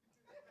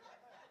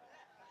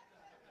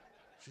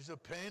 She's a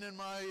pain in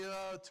my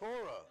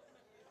Torah.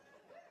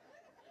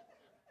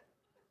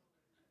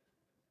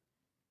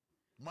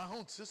 My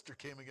own sister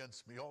came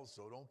against me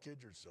also. Don't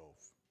kid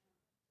yourself.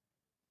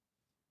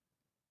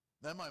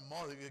 Then my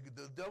mother,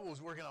 the devil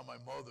was working on my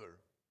mother.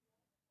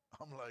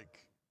 I'm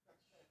like,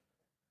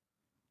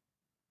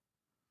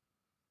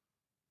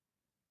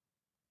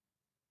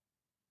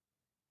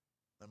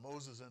 and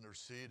Moses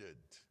interceded.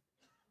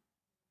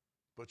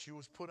 But she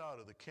was put out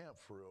of the camp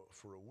for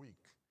a week.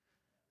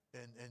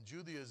 And in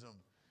Judaism,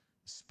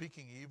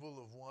 speaking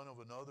evil of one of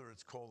another,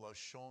 it's called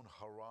Lashon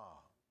Hara,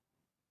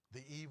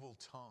 the evil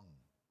tongue.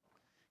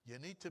 You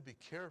need to be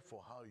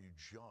careful how you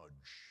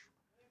judge,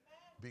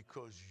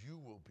 because you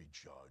will be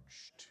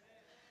judged.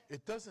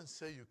 It doesn't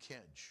say you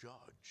can't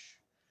judge.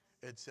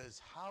 It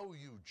says how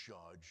you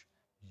judge,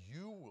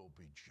 you will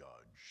be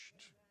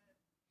judged.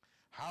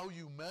 How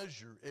you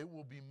measure, it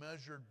will be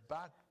measured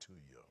back to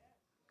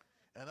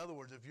you. In other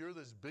words, if you're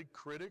this big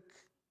critic,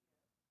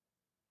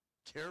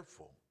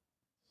 careful.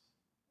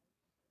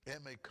 It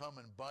may come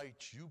and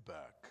bite you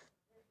back.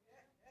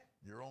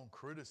 Your own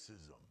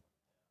criticism.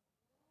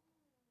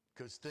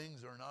 Because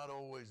things are not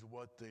always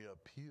what they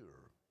appear.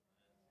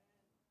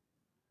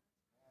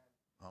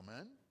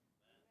 Amen?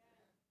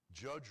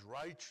 Judge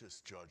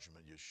righteous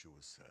judgment,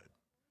 Yeshua said.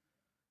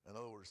 In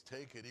other words,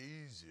 take it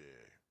easy.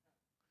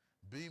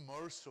 Be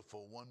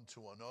merciful one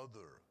to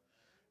another,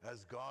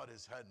 as God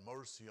has had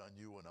mercy on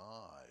you and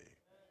I.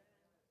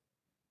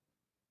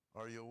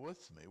 Are you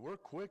with me? We're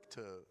quick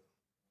to...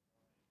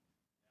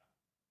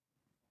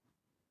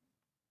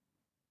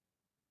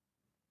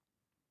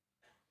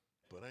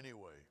 But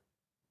anyway,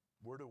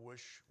 we're to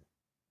wish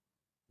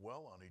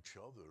well on each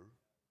other.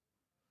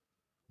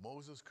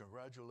 Moses,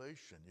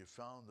 congratulations, you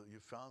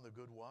found a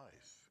good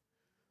wife.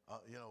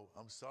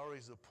 I'm sorry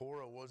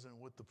Zipporah wasn't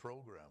with the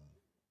program,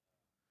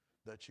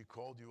 that she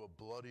called you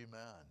a bloody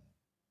man.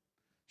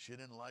 She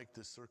didn't like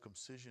the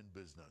circumcision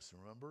business,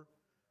 remember?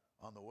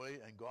 On the way,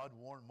 and God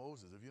warned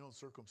Moses, if you don't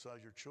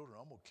circumcise your children,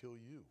 I'm going to kill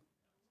you.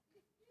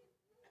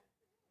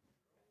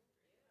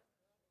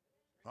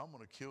 I'm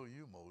going to kill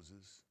you,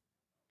 Moses.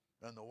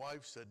 And the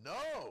wife said,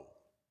 no.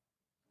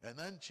 And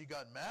then she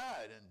got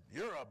mad, and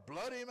you're a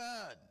bloody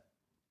man.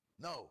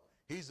 No,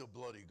 he's a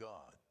bloody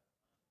God.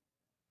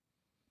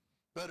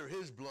 Better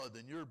his blood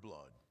than your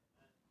blood.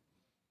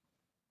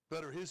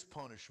 Better his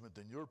punishment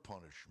than your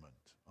punishment.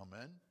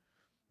 Amen?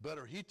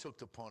 Better he took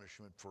the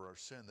punishment for our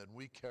sin than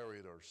we carry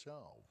it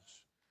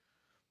ourselves.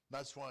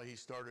 That's why he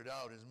started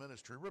out his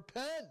ministry.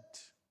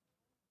 Repent.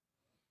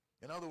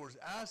 In other words,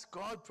 ask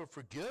God for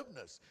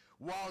forgiveness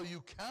while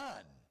you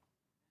can.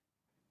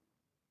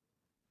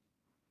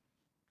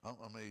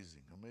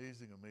 Amazing,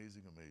 amazing,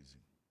 amazing,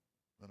 amazing.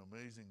 An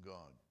amazing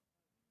God.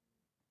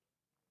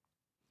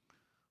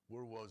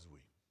 Where was we?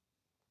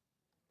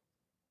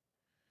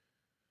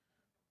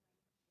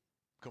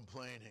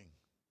 Complaining.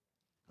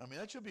 I mean,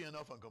 that should be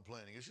enough on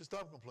complaining. You should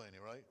stop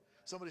complaining, right?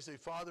 Somebody say,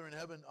 Father in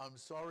heaven, I'm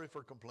sorry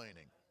for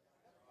complaining.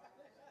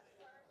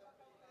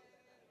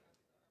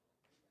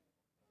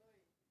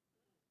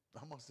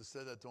 I must have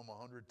said that to him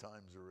 100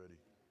 times already.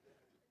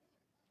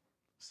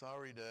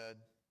 Sorry, Dad.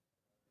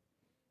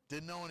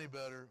 Didn't know any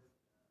better.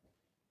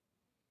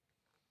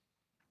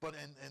 But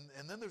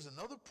and then there's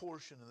another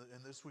portion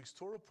in this week's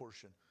Torah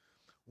portion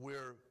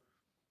where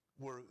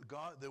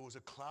God, there was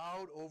a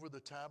cloud over the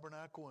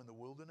tabernacle in the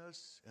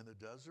wilderness, in the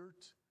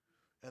desert,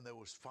 and there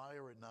was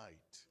fire at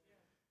night.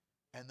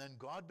 And then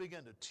God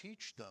began to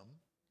teach them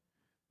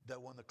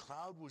that when the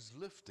cloud was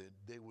lifted,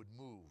 they would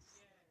move.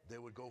 They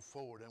would go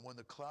forward. And when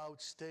the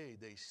cloud stayed,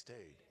 they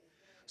stayed.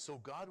 So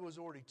God was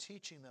already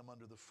teaching them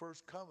under the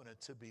first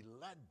covenant to be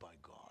led by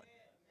God.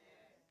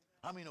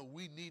 I mean,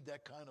 we need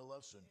that kind of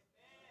lesson.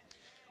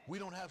 We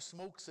don't have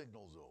smoke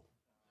signals, though.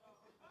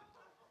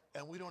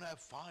 And we don't have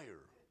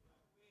fire.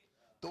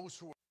 Those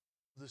who are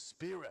the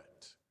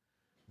Spirit,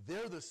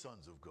 they're the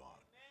sons of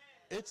God.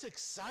 It's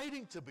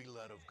exciting to be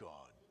led of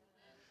God.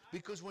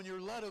 Because when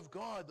you're led of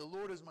God, the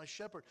Lord is my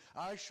shepherd,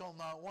 I shall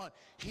not want.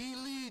 He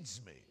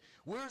leads me.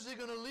 Where's he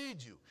going to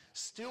lead you?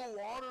 Still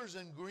waters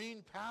and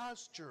green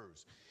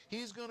pastures.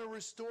 He's going to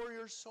restore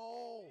your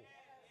soul.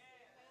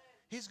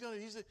 He's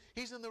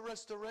in the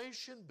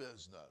restoration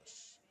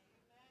business.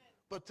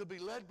 But to be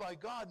led by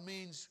God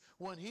means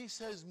when he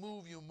says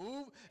move, you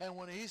move, and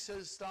when he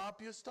says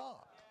stop, you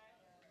stop.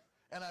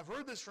 And I've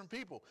heard this from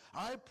people.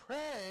 I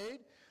prayed,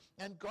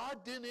 and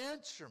God didn't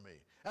answer me.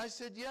 I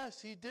said,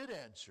 yes, he did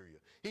answer you.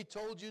 He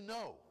told you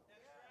no.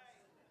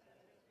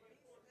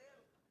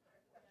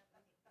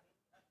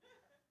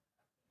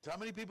 How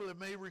many people have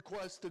made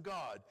requests to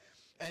God,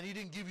 and he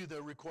didn't give you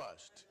their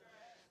request?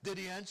 Did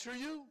he answer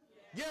you?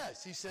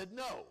 Yes, he said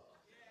no.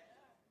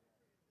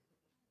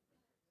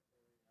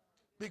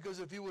 Because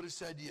if he would have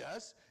said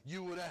yes,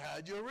 you would have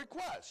had your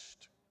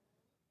request.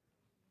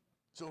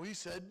 So he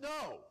said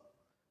no.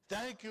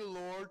 Thank you,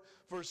 Lord,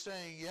 for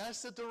saying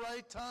yes at the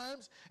right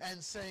times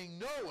and saying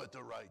no at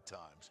the right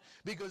times.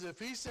 Because if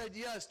he said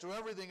yes to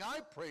everything I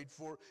prayed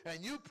for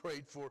and you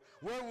prayed for,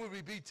 where would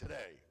we be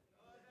today?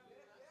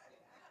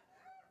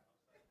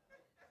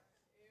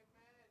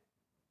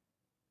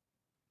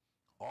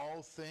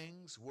 All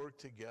things work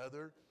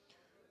together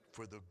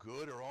for the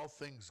good. Are all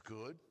things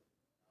good?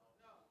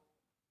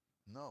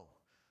 No.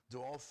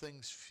 Do all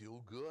things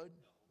feel good?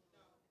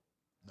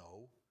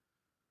 No.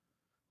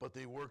 But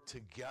they work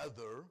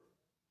together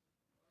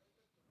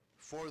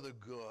for the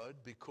good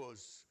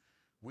because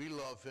we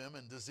love him.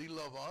 And does he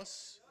love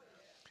us?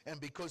 And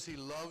because he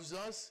loves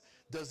us,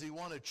 does he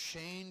want to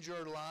change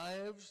our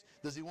lives?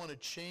 Does he want to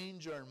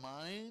change our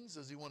minds?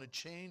 Does he want to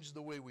change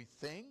the way we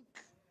think?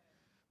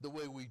 The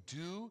way we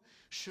do?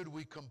 Should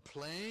we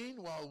complain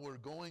while we're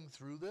going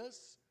through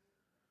this?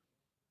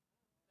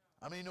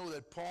 I mean, you know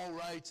that Paul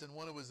writes in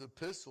one of his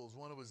epistles,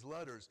 one of his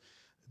letters,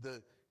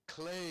 the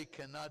clay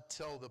cannot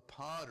tell the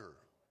potter.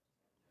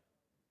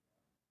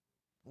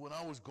 When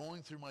I was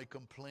going through my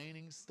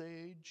complaining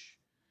stage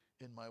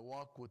in my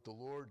walk with the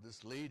Lord,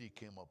 this lady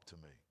came up to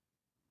me.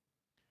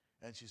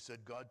 And she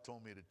said, God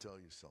told me to tell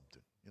you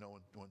something. You know,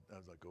 when I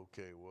was like,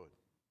 okay, what?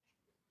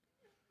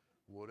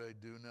 What do I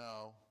do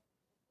now?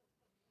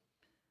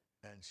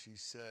 And she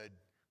said,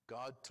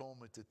 God told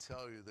me to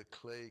tell you the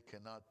clay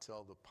cannot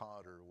tell the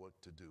potter what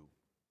to do.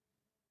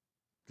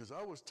 Because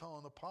I was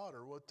telling the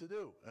potter what to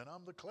do, and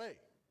I'm the clay.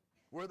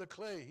 We're the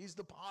clay. He's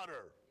the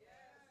potter. Yes.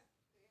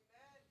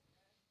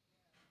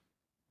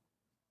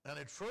 Amen. And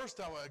at first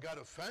I got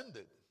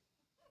offended.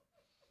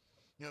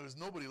 You know, because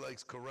nobody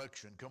likes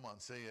correction. Come on,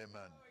 say amen. Oh,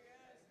 yes.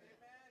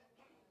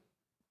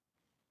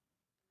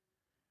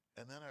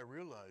 Amen. And then I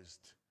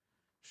realized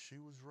she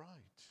was right.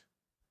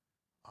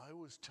 I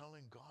was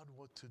telling God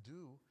what to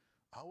do.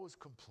 I was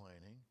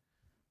complaining.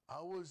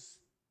 I was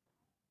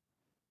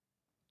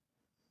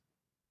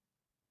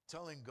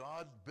telling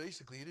God,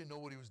 basically, he didn't know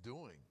what he was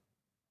doing.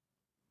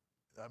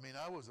 I mean,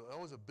 I was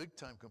a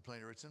big-time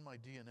complainer. It's in my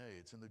DNA.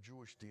 It's in the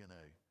Jewish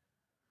DNA.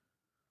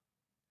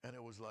 And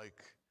it was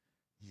like,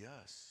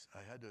 yes,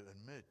 I had to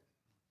admit,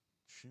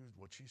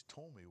 what she's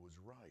told me was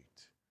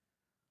right.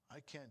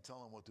 I can't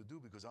tell him what to do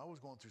because I was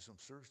going through some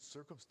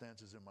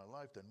circumstances in my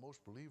life that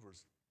most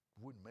believers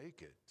wouldn't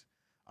make it.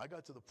 I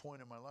got to the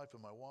point in my life,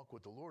 in my walk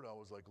with the Lord, I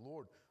was like,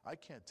 Lord, I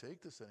can't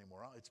take this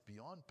anymore. It's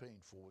beyond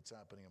painful what's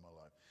happening in my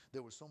life.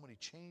 There were so many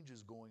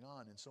changes going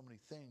on and so many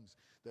things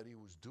that he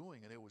was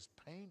doing, and it was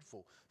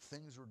painful.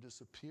 Things were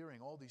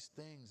disappearing. All these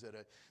things that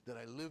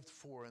I lived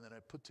for and that I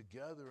put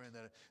together and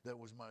that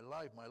was my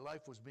life. My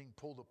life was being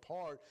pulled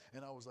apart,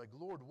 and I was like,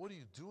 Lord, what are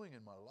you doing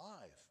in my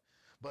life?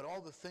 But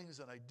all the things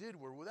that I did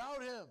were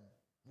without him.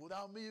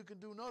 Without me, you can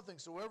do nothing.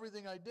 So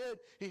everything I did,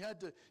 he had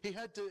to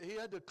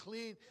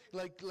clean,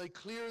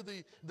 clear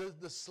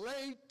the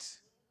slate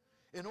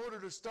in order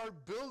to start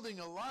building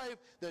a life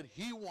that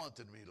he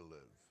wanted me to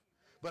live.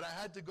 But I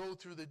had to go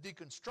through the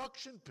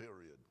deconstruction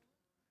period,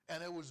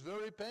 and it was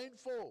very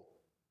painful.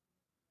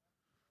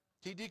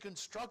 He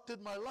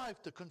deconstructed my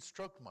life to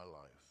construct my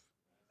life.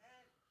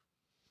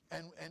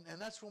 And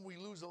that's when we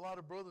lose a lot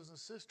of brothers and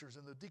sisters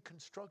in the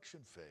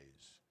deconstruction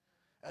phase.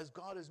 As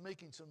God is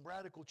making some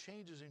radical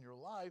changes in your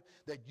life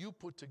that you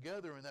put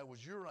together, and that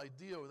was your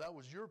idea, or that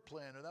was your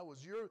plan, or that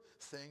was your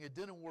thing, it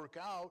didn't work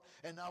out,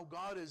 and now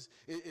God is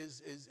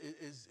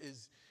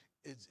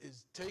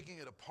taking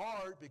it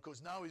apart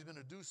because now he's going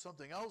to do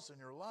something else in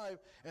your life,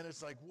 and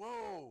it's like,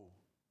 whoa.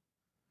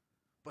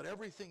 But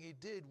everything he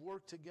did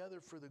worked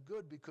together for the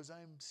good, because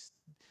I'm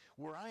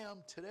where I am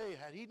today.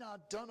 Had he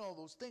not done all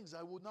those things,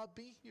 I would not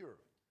be here.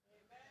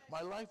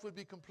 My life would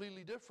be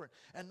completely different.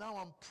 And now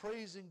I'm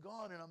praising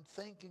God, and I'm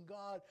thanking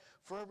God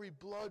for every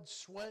blood,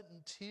 sweat,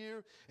 and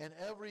tear, and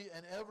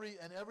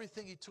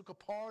everything he took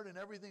apart, and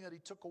everything that he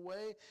took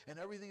away, and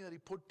everything that he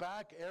put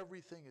back.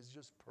 Everything is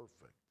just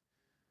perfect.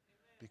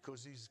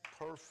 Because he's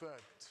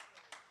perfect.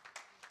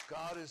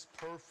 God is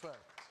perfect.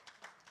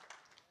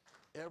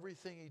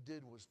 Everything he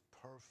did was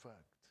perfect.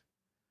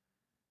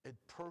 It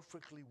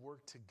perfectly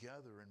worked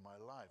together in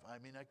my life. I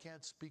mean, I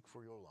can't speak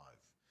for your life.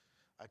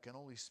 I can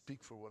only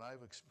speak for what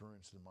I've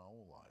experienced in my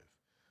own life.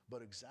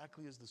 But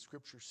exactly as the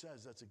scripture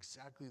says, that's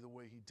exactly the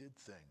way he did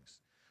things.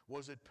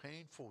 Was it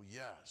painful?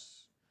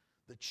 Yes.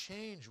 The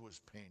change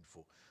was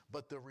painful.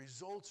 But the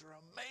results are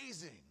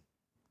amazing.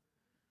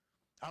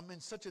 I'm in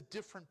such a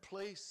different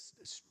place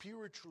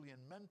spiritually and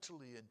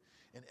mentally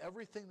and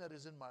everything that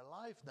is in my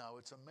life now.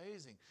 It's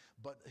amazing.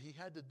 But he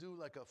had to do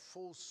like a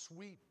full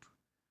sweep.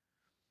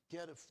 He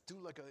had to do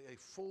like a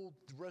full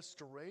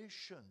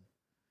restoration.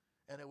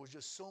 And it was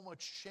just so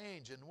much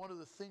change. And one of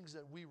the things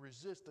that we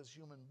resist as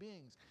human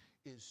beings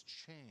is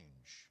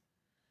change.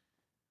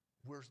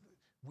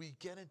 We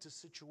get into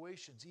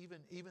situations,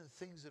 even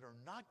things that are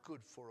not good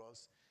for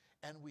us,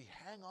 and we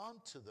hang on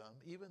to them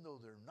even though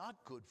they're not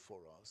good for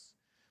us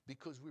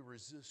because we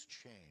resist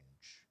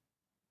change.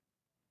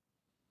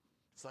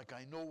 It's like,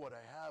 I know what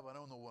I have, I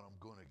don't know what I'm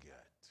going to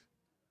get.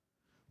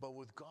 But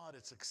with God,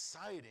 it's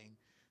exciting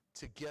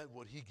to get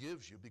what he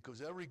gives you,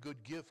 because every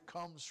good gift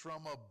comes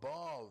from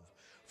above,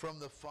 from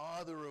the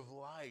Father of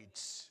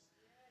lights,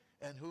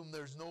 and whom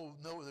there's no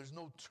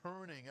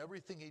turning.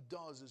 Everything he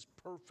does is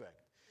perfect.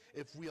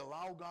 If we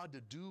allow God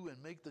to do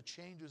and make the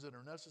changes that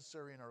are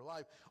necessary in our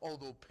life,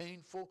 although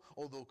painful,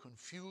 although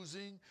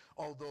confusing,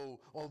 although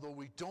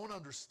we don't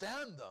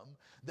understand them,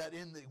 that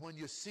when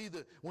you see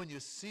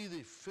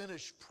the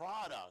finished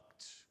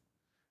product,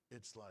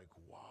 it's like,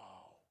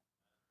 wow.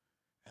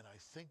 And I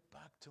think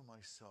back to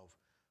myself,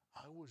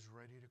 I was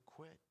ready to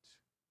quit.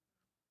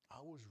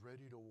 I was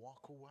ready to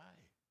walk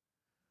away.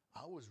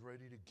 I was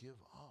ready to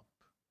give up.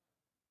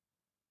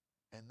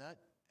 And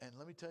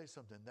let me tell you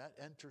something, that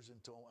enters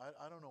into,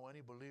 I don't know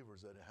any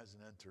believers that it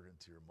hasn't entered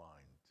into your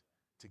mind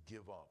to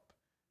give up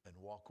and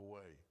walk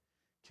away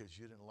because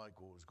you didn't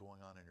like what was going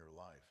on in your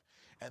life.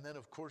 And then,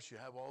 of course, you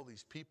have all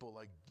these people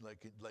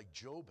like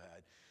Job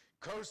had,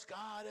 curse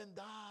God and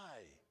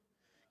die.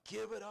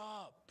 Give it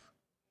up.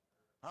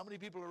 How many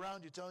people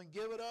around you telling,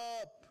 give it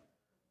up?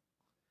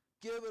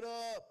 Give it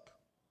up.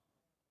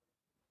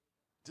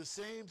 The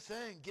same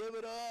thing. Give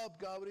it up,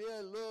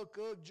 Gabriel. Look,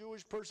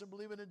 Jewish person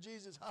believing in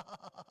Jesus.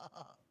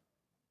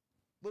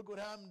 Look what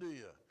happened to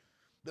you.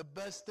 The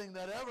best thing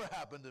that ever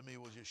happened to me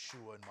was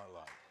Yeshua in my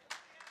life.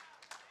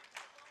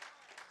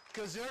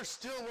 Because they're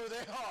still where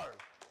they are.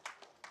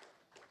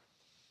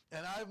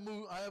 And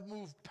I have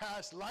moved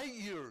past light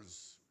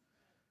years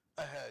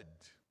ahead.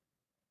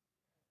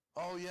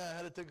 Oh yeah, I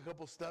had to take a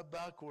couple steps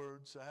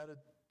backwards. I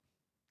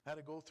had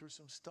to go through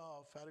some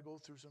stuff, had to go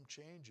through some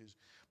changes.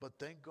 But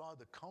thank God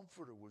the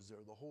Comforter was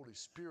there, the Holy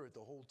Spirit, the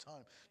whole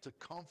time to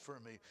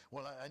comfort me.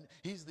 Well,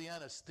 he's the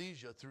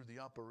anesthesia through the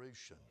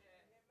operation.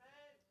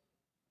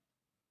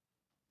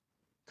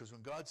 Because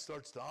when God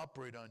starts to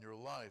operate on your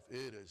life,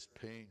 it is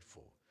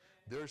painful.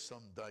 There's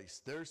some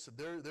there's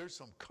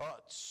some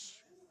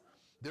cuts.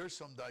 There's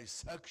some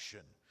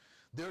dissection.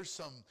 There's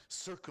some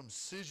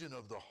circumcision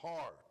of the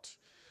heart.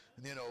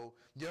 You know,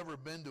 you ever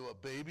been to a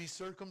baby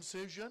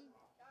circumcision?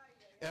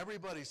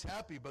 Everybody's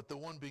happy but the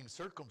one being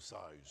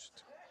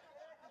circumcised.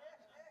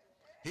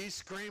 He's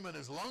screaming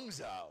his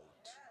lungs out.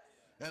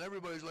 And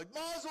everybody's like,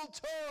 Mazel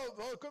tov,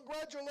 oh,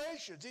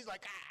 congratulations. He's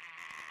like, ah.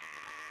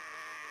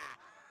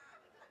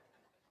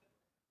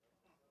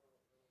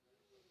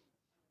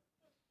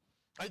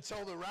 I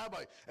tell the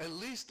rabbi, at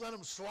least let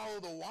him swallow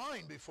the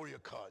wine before you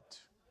cut.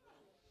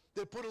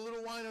 They put a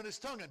little wine on his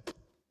tongue and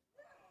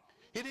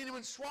he didn't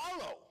even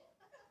swallow.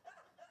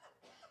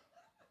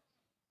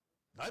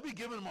 I'd be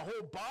giving him a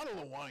whole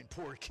bottle of wine,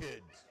 poor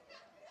kid.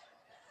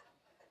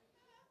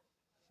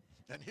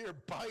 And here,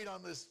 bite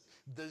on this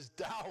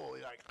dowel.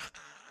 You're like,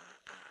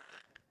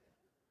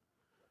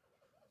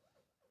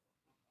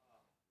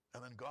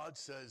 and then God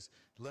says,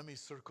 let me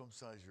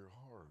circumcise your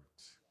heart,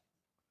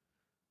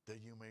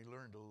 that you may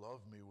learn to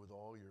love me with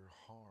all your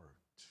heart.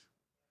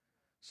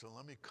 So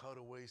let me cut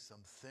away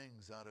some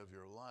things out of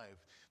your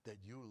life that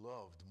you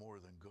loved more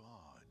than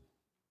God.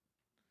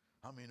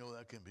 How many know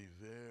that can be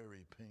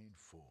very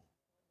painful?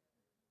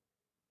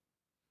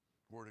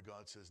 Word of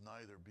God says,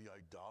 neither be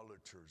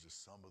idolaters as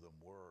some of them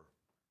were.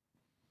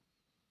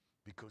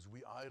 Because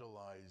we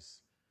idolize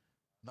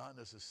not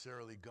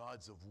necessarily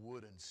gods of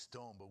wood and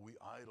stone, but we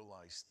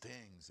idolize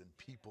things and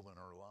people in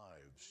our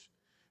lives.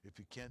 If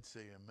you can't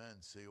say amen,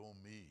 say, oh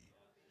me.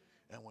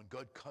 And when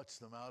God cuts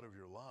them out of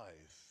your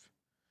life,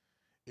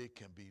 it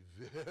can be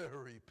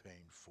very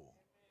painful.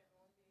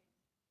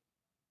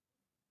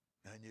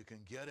 And you can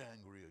get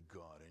angry at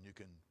God, and you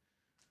can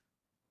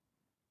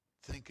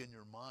think in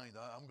your mind,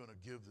 I'm going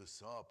to give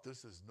this up.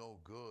 This is no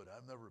good.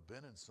 I've never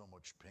been in so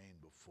much pain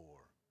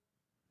before.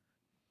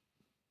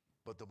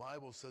 But the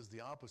Bible says the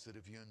opposite.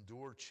 If you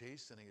endure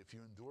chastening, if you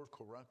endure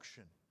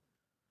correction.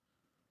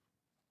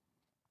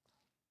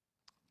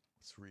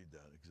 Let's read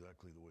that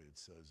exactly the way it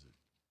says it.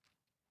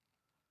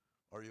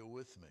 Are you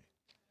with me?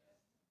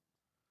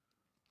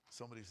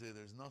 Somebody say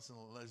there's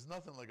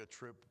nothing like a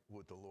trip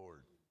with the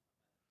Lord.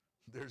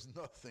 There's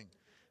nothing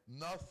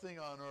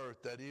on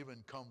earth that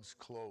even comes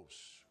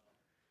close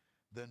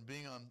than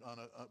being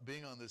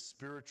on this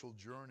spiritual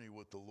journey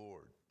with the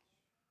Lord.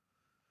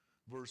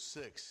 Verse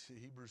 6,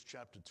 Hebrews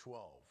chapter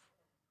 12.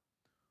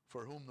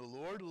 For whom the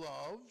Lord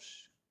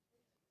loves,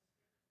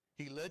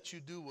 he lets you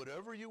do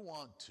whatever you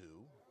want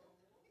to,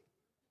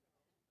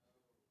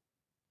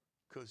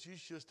 because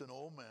he's just an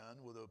old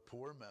man with a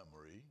poor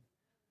memory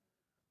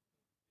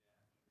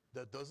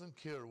that doesn't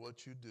care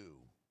what you do,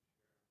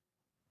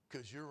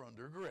 because you're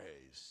under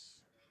grace.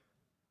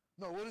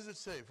 No, what does it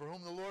say? For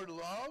whom the Lord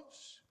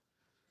loves?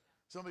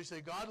 Somebody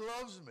say, God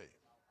loves me.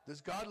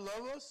 Does God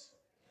love us?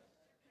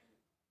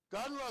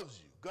 God loves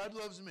you. God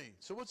loves me.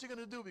 So what's he going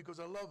to do because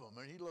I love him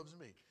and he loves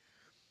me?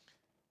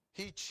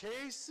 He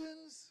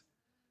chastens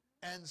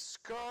and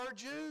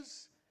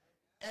scourges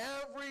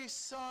every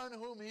son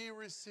whom he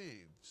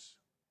receives.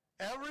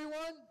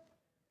 Everyone?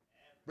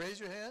 Raise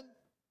your hand.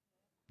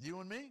 You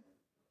and me?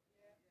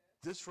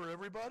 This for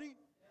everybody?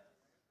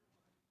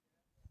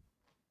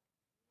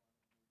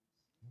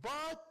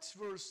 But,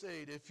 verse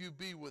 8, if you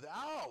be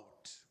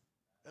without,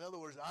 in other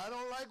words, I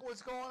don't like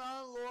what's going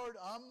on, Lord.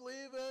 I'm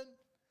leaving.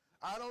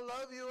 I don't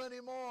love you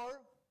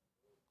anymore.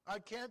 I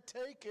can't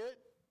take it.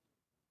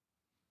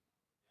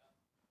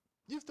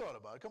 You've thought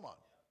about it. Come on.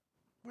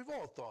 We've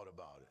all thought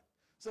about it.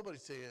 Somebody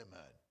say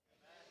amen.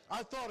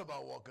 I thought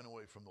about walking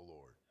away from the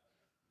Lord.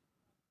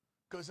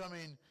 Because, I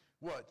mean,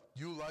 what?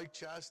 You like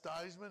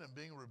chastisement and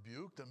being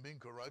rebuked and being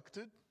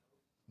corrected?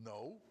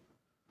 No.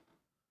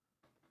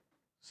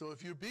 So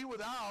if you be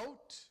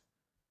without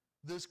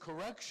this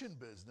correction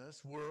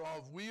business,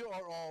 whereof we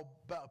are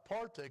all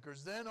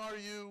partakers, then are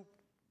you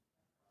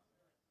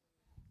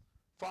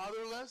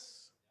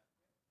fatherless?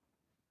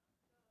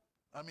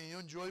 I mean, you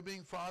enjoy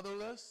being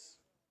fatherless?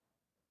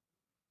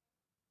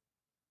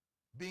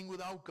 Being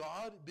without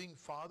God? Being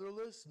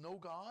fatherless? No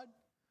God?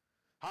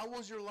 How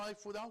was your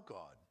life without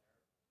God?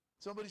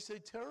 Somebody say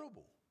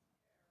terrible.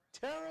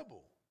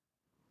 Terrible.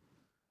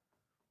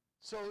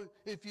 So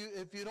if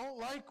you don't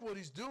like what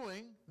he's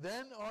doing,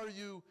 then are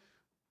you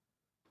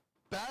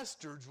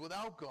bastards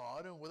without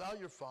God and without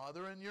your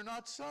Father, and you're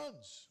not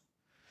sons.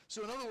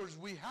 So in other words,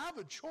 we have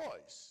a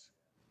choice.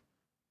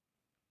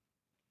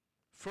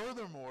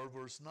 Furthermore,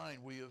 verse 9,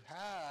 we have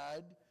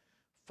had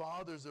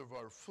fathers of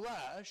our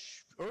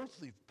flesh,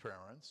 earthly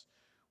parents,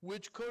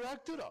 which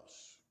corrected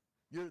us.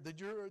 Did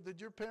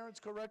your parents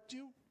correct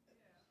you?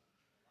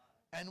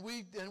 And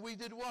we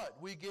did what?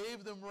 We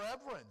gave them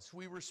reverence.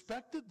 We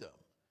respected them.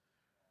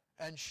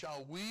 And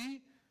shall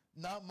we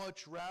not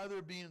much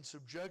rather be in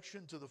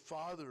subjection to the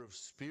Father of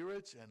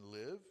spirits and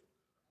live?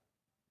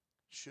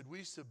 Should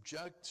we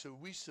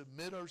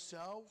submit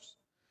ourselves?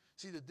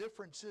 See, the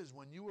difference is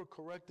when you were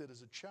corrected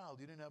as a child,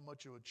 you didn't have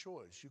much of a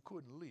choice. You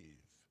couldn't leave.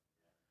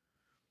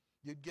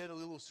 You'd get a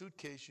little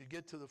suitcase, you'd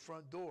get to the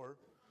front door,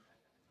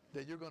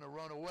 that you're going to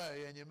run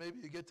away, and maybe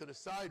you get to the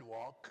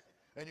sidewalk,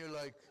 and you're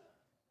like,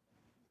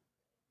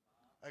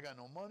 I got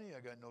no money, I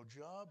got no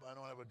job, I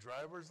don't have a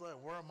driver's license,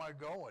 where am I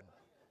going?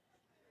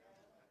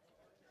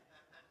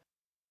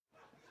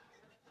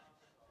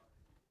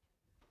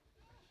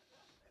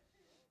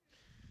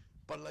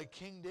 But like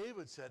King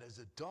David said, as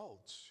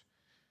adults,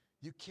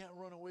 you can't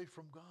run away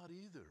from God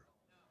either.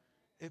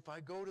 If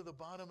I go to the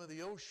bottom of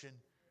the ocean,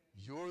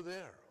 you're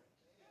there.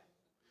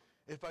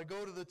 If I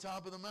go to the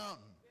top of the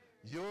mountain,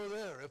 you're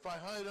there. If I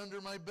hide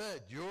under my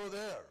bed, you're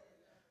there.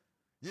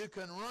 You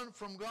can run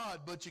from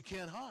God, but you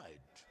can't hide.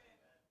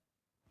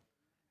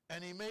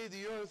 And he made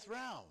the earth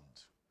round.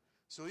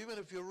 So even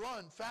if you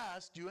run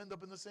fast, you end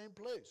up in the same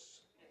place.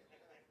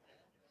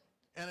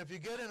 And if you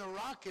get in a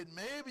rocket,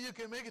 maybe you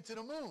can make it to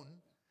the moon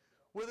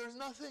where there's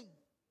nothing.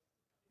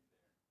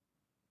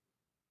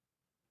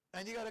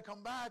 And you got to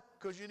come back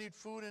because you need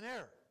food and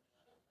air.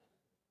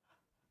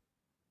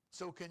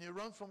 So can you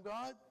run from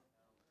God?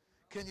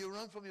 Can you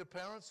run from your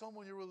parents' home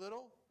when you were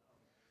little?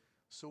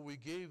 So we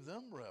gave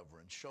them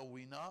reverence. Shall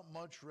we not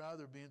much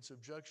rather be in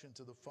subjection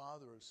to the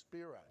Father of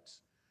spirits?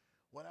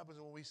 What happens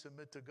when we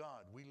submit to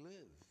God? We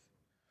live.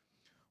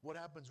 What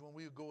happens when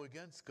we go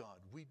against God?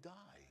 We die.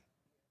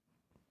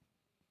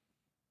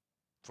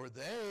 For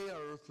they,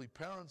 our earthly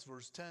parents,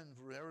 verse 10,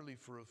 rarely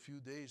for a few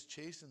days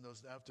chastened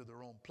us after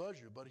their own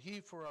pleasure, but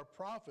he for our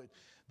profit,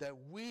 that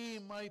we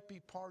might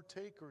be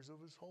partakers of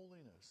his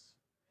holiness.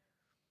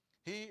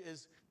 He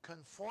is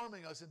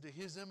conforming us into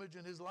his image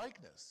and his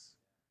likeness.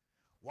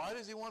 Why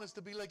does he want us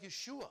to be like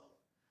Yeshua?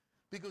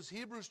 Because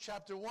Hebrews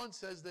chapter 1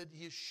 says that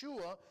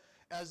Yeshua,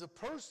 as a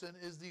person,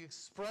 is the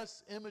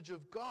express image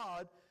of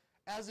God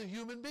as a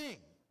human being.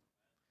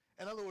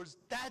 In other words,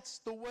 that's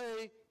the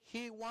way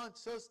he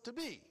wants us to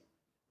be.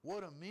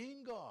 What a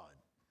mean God.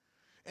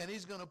 And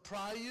he's going to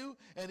pry you,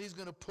 and he's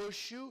going to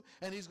push you,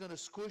 and he's going to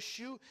squish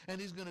you,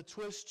 and he's going to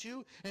twist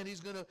you, and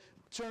he's going to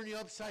turn you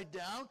upside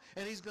down,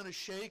 and he's going to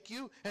shake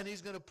you, and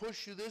he's going to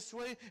push you this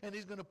way, and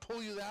he's going to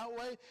pull you that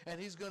way,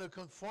 and he's going to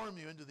conform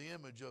you into the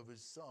image of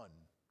his Son,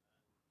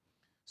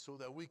 so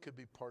that we could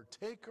be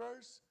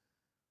partakers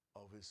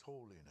of his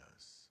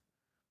holiness.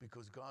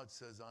 Because God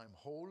says, I'm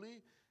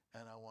holy,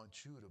 and I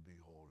want you to be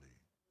holy.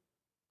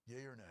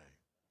 Yea or nay?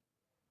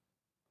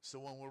 So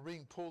when we're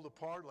being pulled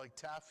apart like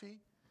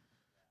taffy,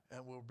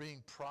 and we're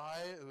being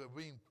pried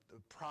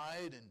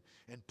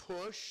and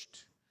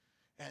pushed,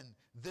 and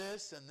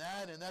this and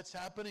that, and that's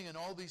happening, and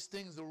all these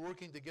things are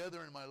working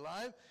together in my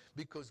life,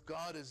 because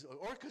God is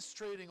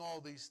orchestrating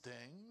all these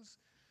things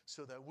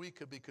so that we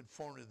could be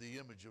conformed to the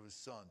image of his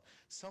Son.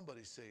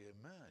 Somebody say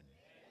amen. Amen.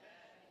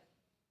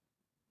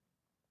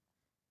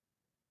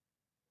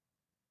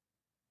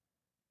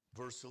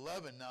 Verse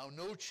 11, now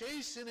no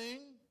chastening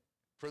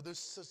for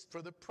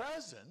the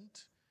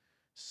present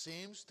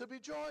seems to be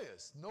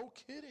joyous. No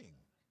kidding.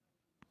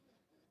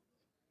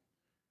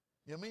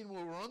 You mean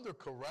we're under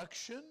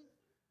correction?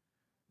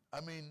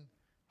 I mean,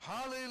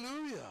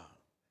 hallelujah.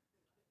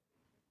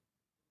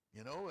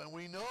 You know, and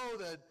we know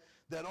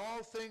that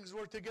all things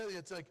work together.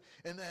 It's like,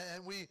 and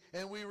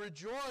we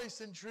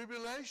rejoice in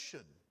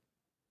tribulation.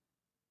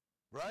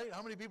 Right?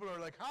 How many people are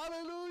like,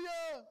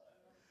 hallelujah,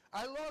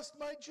 I lost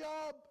my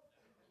job.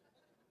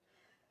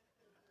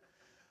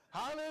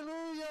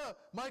 Hallelujah,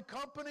 my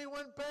company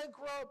went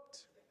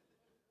bankrupt.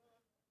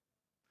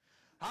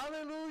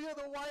 Hallelujah,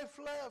 the wife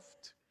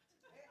left.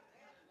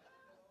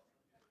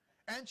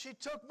 And she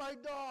took my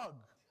dog.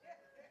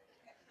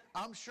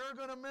 I'm sure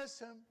going to miss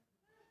him.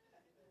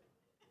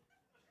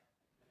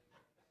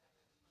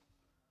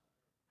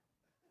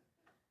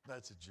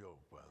 That's a joke,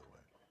 by the way.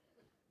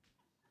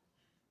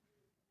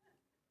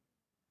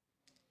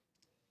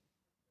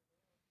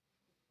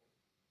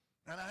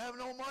 And I have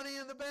no money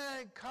in the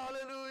bank.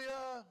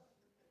 Hallelujah.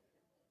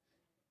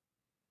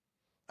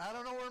 I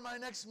don't know where my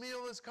next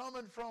meal is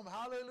coming from.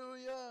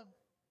 Hallelujah.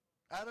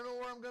 I don't know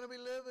where I'm going to be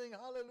living.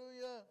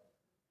 Hallelujah.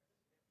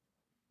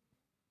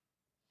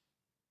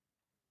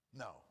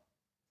 No.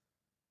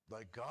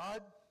 Like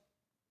God.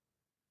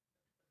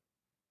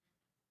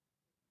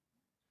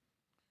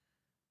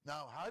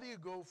 Now, how do you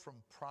go from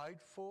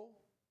prideful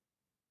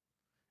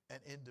and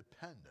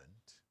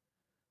independent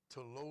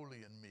to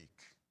lowly and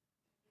meek?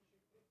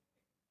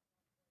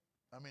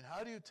 I mean,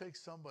 how do you take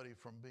somebody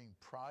from being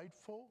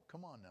prideful,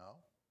 come on now,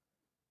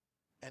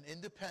 and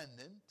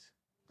independent,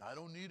 I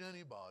don't need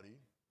anybody,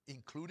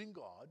 including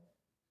God,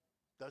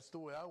 that's the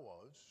way I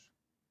was,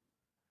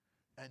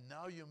 and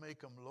now you make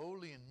them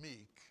lowly and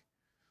meek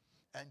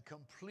and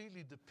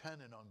completely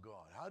dependent on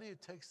God? How do you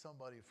take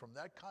somebody from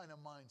that kind of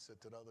mindset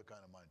to the other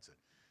kind of mindset?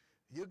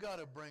 He's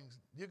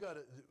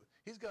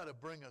got to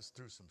bring us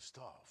through some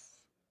stuff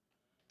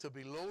to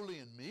be lowly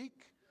and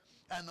meek.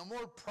 And the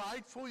more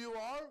prideful you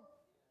are,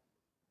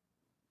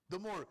 the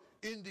more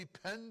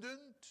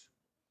independent.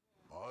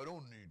 I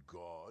don't need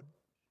God.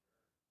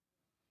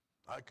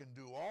 I can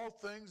do all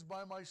things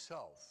by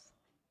myself.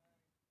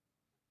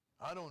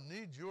 I don't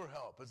need your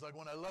help. It's like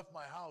when I left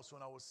my house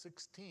when I was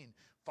 16,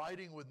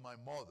 fighting with my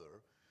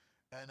mother,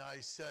 and I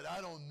said, I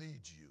don't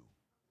need you,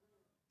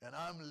 and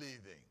I'm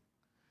leaving.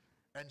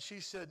 And she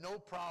said, no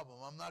problem,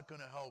 I'm not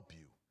going to help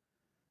you.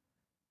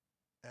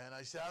 And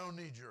I said, I don't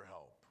need your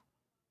help.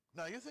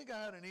 Now, you think I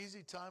had an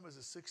easy time as a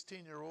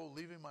 16-year-old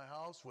leaving my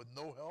house with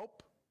no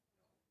help?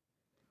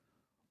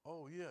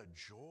 Oh, yeah,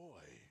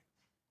 joy.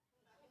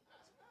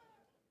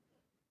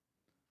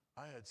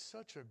 I had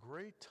such a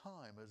great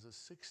time as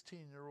a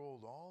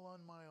 16-year-old all on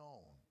my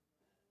own.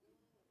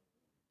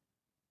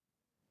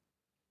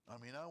 I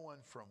mean, I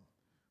went from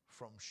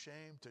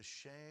shame to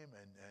shame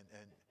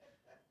and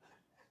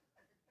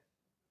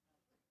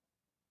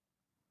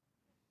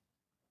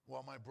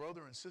Well, my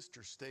brother and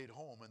sister stayed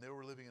home, and they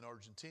were living in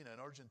Argentina.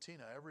 In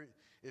Argentina,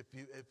 if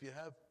you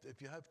have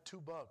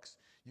 $2,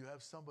 you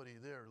have somebody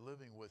there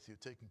living with you,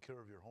 taking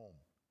care of your home.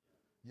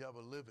 You have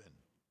a live-in.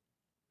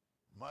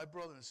 My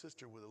brother and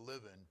sister with a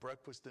live-in,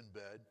 breakfast in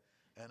bed,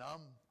 and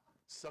I'm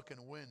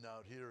sucking wind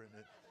out here in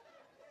it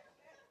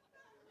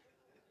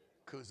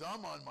because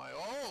I'm on my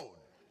own.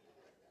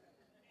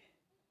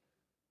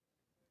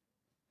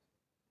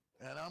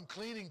 And I'm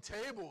cleaning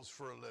tables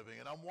for a living,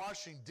 and I'm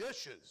washing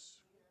dishes,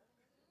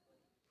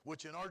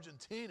 which in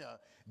Argentina,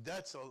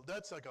 that's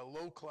like a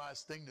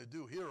low-class thing to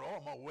do. Here, oh,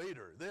 I'm a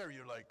waiter. There,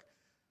 you're like,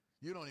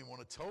 you don't even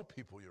want to tell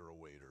people you're a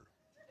waiter.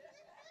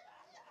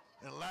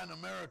 In Latin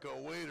America,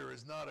 a waiter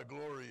is not a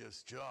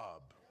glorious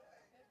job.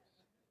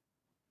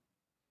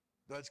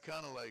 That's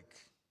kind of like,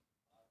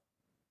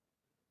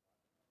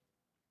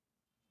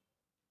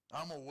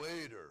 I'm a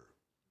waiter.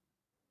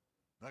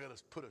 I got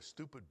to put a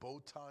stupid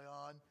bow tie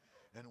on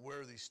and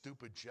wear these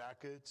stupid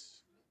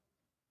jackets.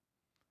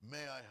 May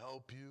I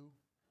help you?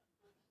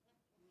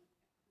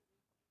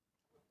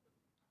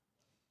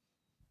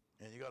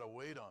 And you got to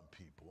wait on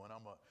people.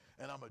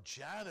 And I'm a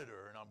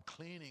janitor, and I'm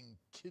cleaning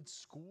kids'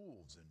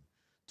 schools and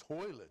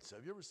toilets.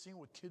 Have you ever seen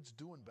what kids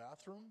do in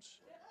bathrooms?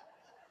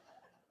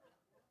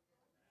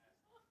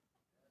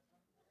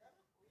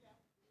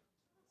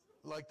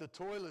 Like the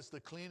toilet's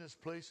the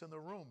cleanest place in the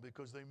room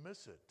because they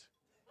miss it.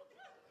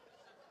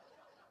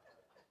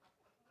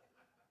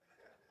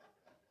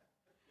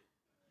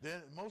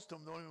 Then most of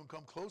them don't even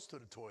come close to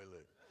the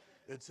toilet.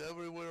 It's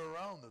everywhere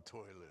around the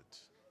toilet.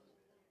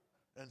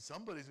 And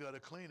somebody's got to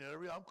clean it.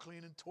 I'm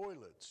cleaning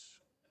toilets.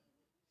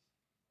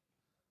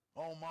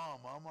 Oh,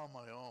 Mom, I'm on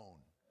my own.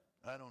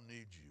 I don't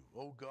need you.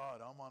 Oh,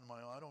 God, I'm on my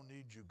own. I don't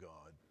need you,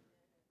 God.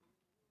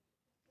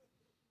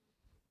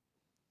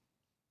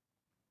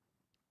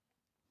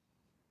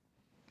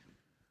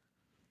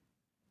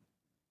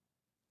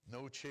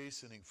 No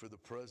chastening for the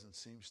present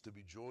seems to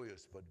be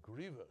joyous, but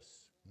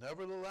grievous.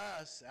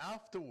 Nevertheless,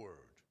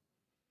 afterward,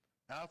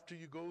 after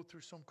you go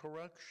through some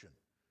correction,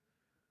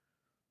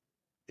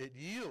 it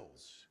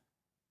yields.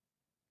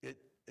 It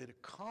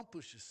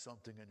accomplishes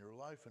something in your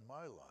life and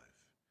my life.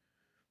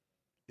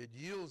 It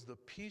yields the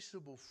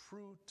peaceable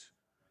fruit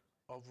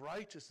of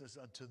righteousness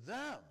unto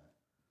them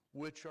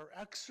which are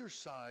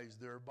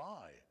exercised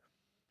thereby.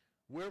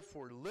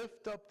 Wherefore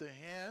lift up the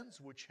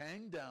hands which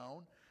hang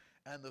down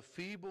and the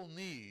feeble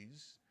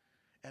knees,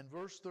 and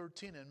verse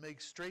 13, and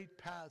make straight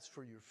paths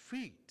for your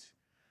feet,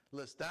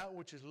 lest that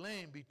which is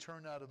lame be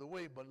turned out of the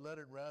way, but let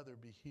it rather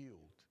be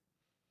healed.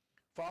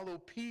 Follow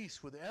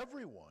peace with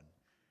everyone,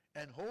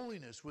 and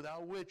holiness,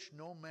 without which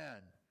no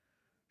man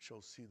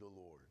shall see the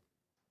Lord.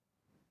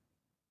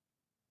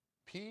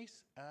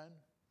 Peace and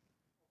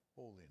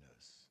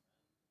holiness.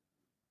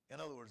 In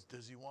other words,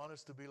 does he want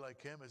us to be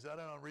like him? Is that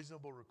an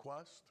unreasonable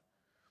request?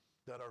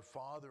 That our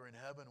Father in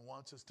heaven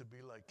wants us to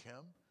be like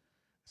him?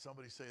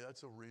 Somebody say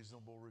that's a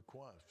reasonable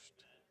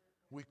request.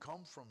 We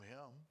come from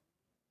him.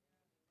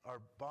 Our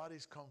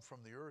bodies come from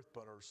the earth,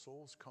 but our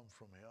souls come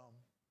from him.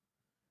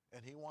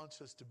 And he wants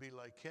us to be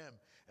like him.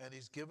 And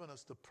he's given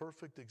us the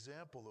perfect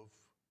example of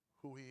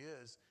who he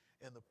is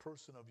in the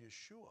person of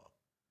Yeshua.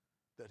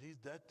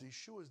 That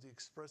Yeshua is the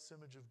express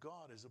image of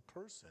God as a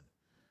person.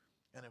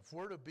 And if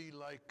we're to be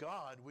like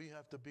God, we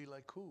have to be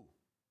like who?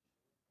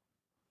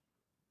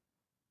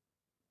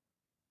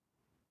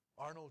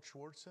 Arnold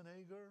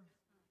Schwarzenegger?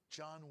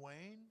 John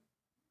Wayne?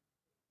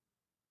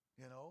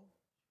 You know?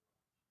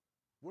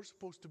 We're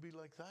supposed to be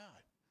like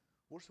that.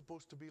 We're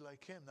supposed to be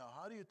like him. Now,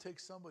 how do you take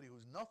somebody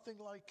who's nothing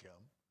like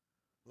him,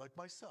 like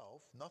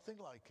myself, nothing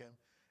like him,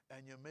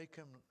 and you make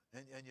him,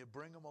 and you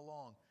bring him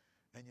along,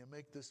 and you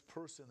make this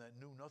person that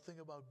knew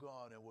nothing about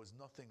God and was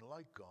nothing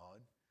like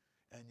God,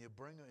 and you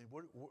bring him,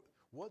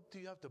 what do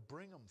you have to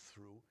bring him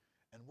through,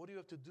 and what do you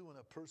have to do in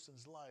a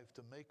person's life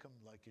to make him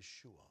like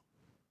Yeshua?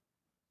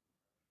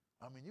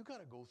 I mean, you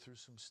got to go through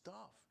some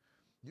stuff.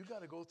 You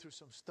got to go through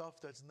some stuff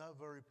that's not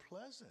very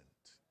pleasant.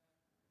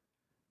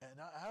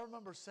 And I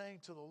remember saying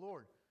to the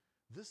Lord,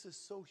 this is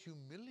so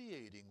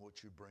humiliating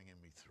what you're bringing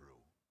me through.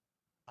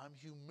 I'm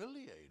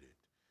humiliated.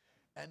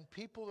 And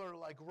people are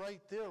like right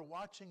there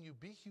watching you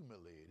be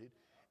humiliated,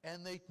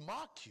 and they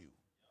mock you.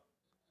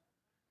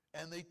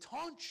 And they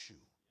taunt you.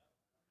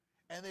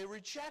 And they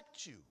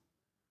reject you.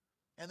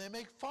 And they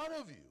make fun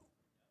of you.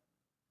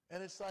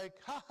 And it's like,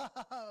 ha, ha,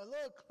 ha, ha,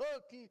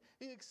 look,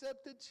 he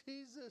accepted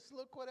Jesus.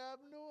 Look what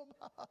happened to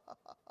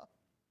him.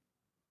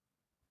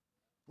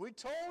 We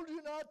told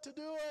you not to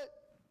do it.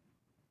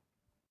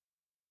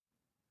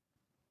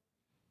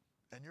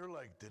 And you're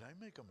like, did I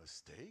make a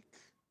mistake?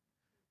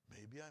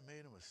 Maybe I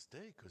made a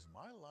mistake because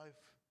my life,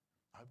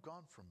 I've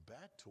gone from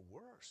bad to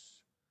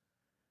worse.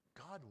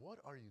 God, what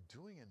are you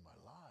doing in my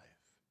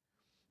life?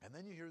 And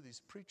then you hear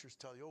these preachers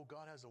tell you, oh,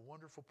 God has a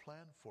wonderful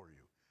plan for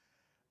you.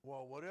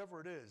 Well,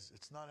 whatever it is,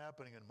 it's not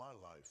happening in my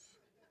life.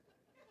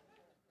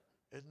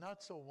 It's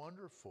not so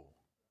wonderful.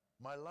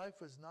 My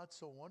life is not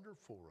so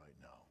wonderful right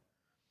now.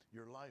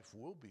 Your life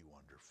will be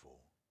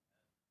wonderful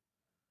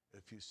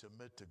if you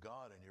submit to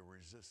God and you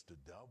resist the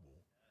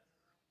devil.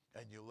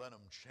 and you let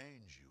him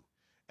change you,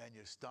 and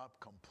you stop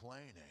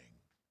complaining,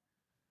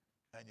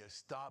 and you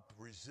stop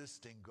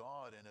resisting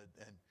God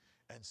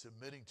and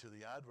submitting to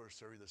the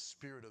adversary, the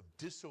spirit of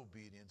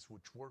disobedience,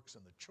 which works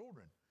in the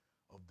children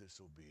of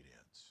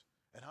disobedience.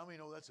 And how many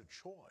know that's a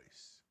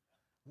choice?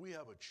 We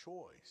have a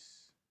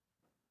choice.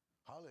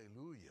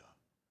 Hallelujah.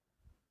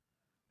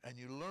 And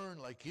you learn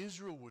like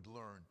Israel would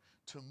learn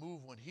to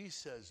move when he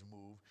says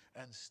move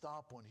and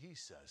stop when he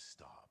says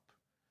stop.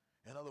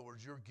 In other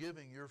words, you're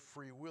giving your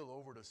free will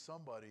over to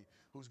somebody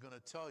who's going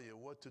to tell you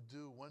what to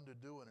do, when to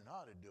do it, and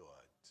how to do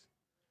it.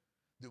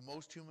 Do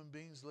most human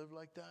beings live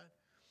like that?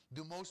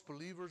 Do most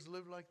believers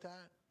live like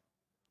that?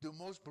 Do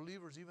most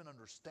believers even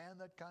understand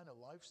that kind of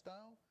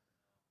lifestyle?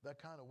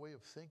 That kind of way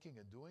of thinking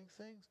and doing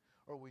things?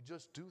 Or we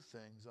just do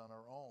things on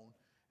our own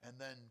and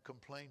then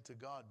complain to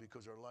God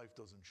because our life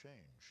doesn't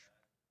change?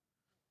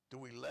 Do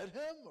we let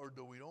him or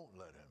do we don't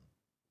let him?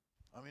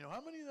 I mean,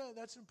 how many of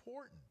that's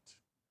important?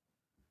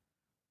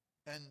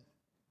 And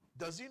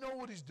does he know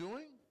what he's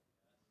doing?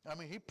 I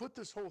mean, he put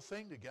this whole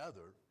thing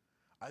together.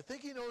 I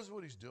think he knows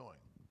what he's doing.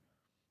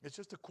 It's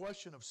just a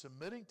question of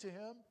submitting to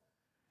him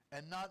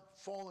and not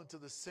fall into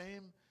the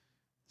same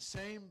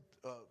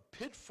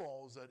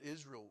pitfalls that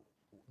Israel.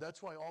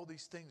 That's why all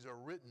these things are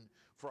written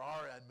for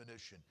our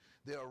admonition.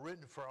 They are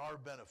written for our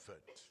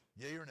benefit.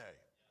 Yea or nay?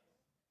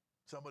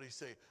 Somebody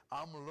say,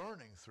 I'm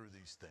learning through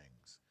these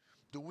things.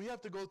 Do we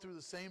have to go through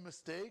the same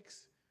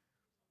mistakes?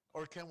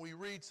 Or can we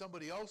read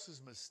somebody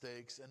else's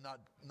mistakes and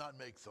not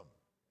make them?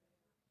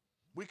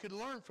 We could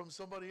learn from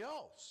somebody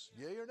else.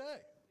 Yea or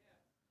nay?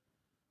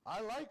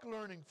 I like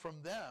learning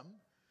from them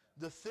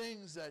the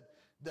things that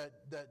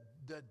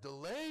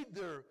delayed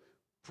their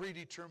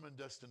predetermined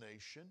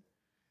destination.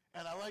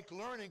 And I like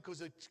learning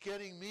because it's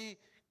getting me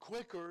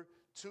quicker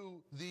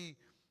to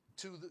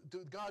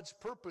God's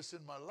purpose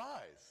in my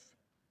life.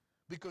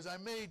 Because I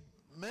made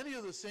many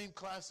of the same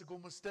classical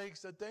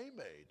mistakes that they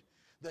made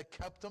that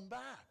kept them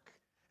back.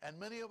 And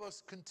many of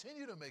us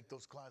continue to make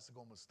those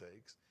classical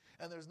mistakes.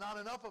 And there's not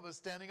enough of us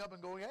standing up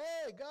and going,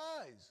 hey,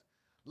 guys,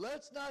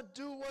 let's not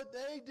do what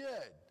they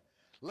did.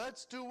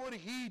 Let's do what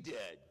he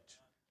did.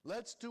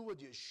 Let's do what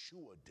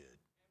Yeshua did.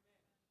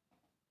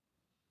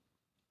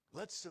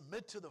 Let's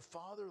submit to the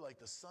Father like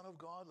the Son of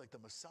God, like the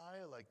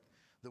Messiah, like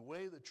the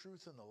way, the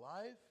truth, and the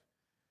life.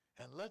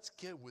 And let's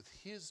get with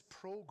his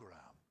program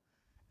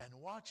and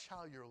watch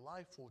how your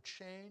life will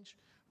change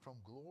from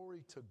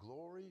glory to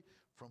glory,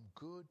 from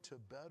good to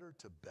better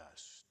to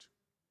best.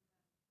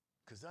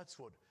 Because that's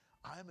what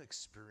I'm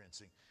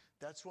experiencing.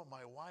 That's what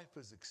my wife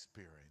is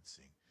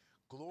experiencing.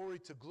 Glory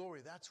to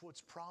glory, that's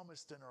what's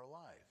promised in our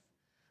life.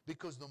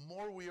 Because the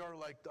more we are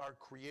like our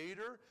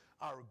Creator,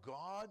 our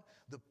God,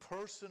 the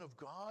person of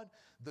God,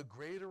 the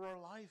greater our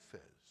life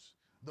is.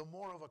 The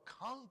more of a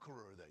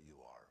conqueror that you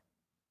are.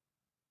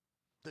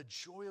 The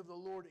joy of the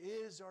Lord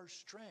is our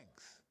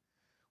strength.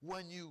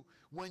 When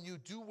you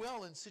do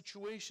well in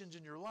situations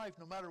in your life,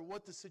 no matter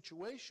what the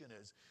situation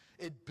is,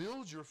 it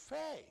builds your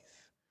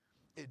faith.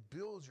 It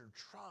builds your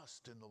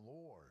trust in the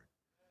Lord.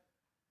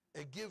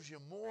 It gives you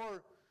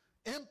more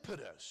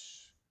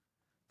impetus,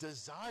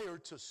 desire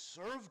to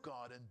serve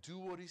God and do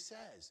what he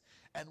says.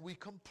 And we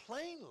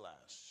complain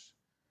less.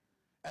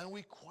 And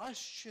we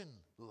question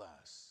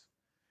less.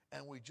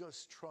 And we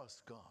just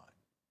trust God.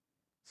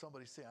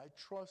 Somebody say, I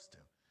trust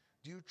him.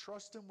 Do you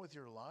trust him with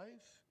your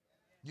life?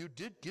 You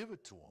did give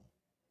it to him.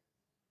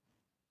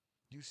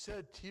 You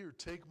said, here,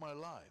 take my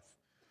life.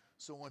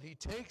 So when he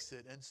takes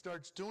it and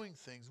starts doing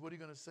things, what are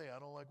you going to say? I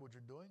don't like what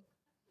you're doing?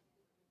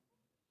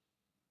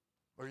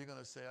 Or are you going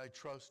to say, I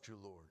trust you,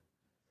 Lord?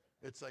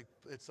 It's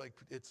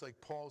like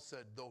Paul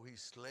said, though he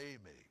slay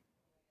me.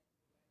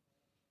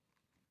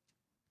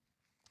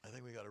 I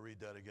think we got to read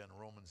that again,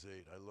 Romans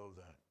 8. I love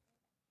that.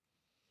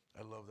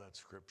 I love that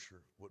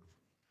scripture.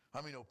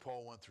 How many know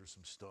Paul went through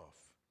some stuff?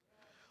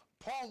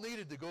 Paul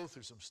needed to go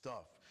through some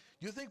stuff.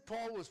 Do you think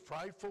Paul was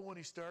prideful when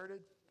he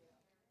started?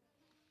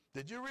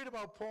 Did you read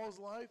about Paul's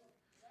life?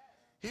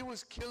 He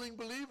was killing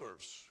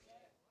believers.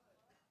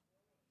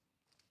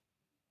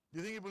 Do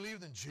you think he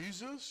believed in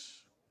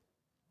Jesus?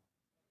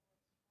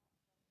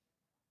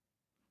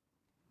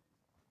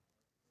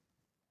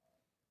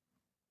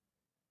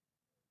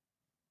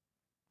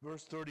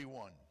 Verse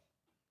 31.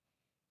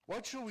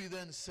 What shall we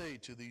then say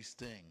to these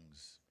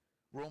things?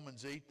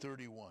 Romans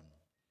 8:31.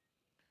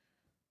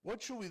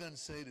 What shall we then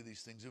say to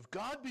these things? If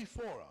God be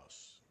for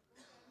us,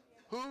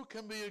 who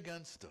can be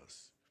against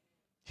us?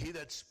 He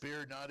that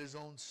spared not his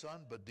own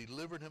son, but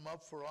delivered him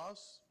up for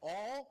us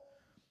all,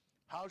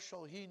 how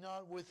shall he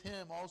not with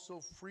him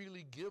also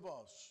freely give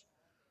us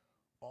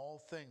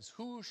all things?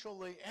 Who shall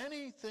lay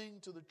anything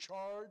to the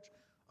charge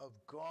of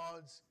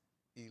God's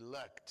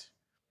elect?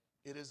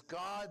 It is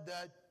God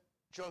that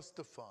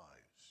justifies.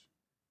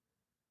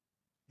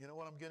 You know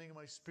what I'm getting in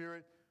my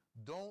spirit?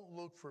 Don't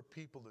look for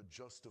people to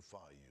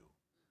justify you.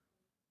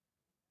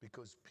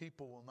 Because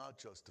people will not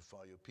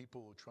justify you.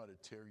 People will try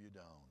to tear you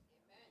down.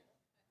 Amen.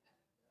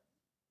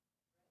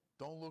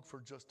 Don't look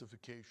for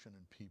justification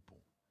in people.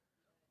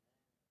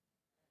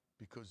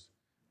 Because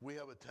we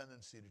have a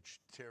tendency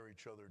to tear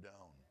each other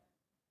down.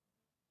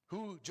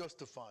 Who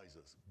justifies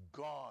us?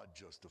 God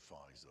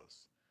justifies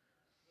us.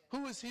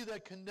 Who is he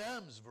that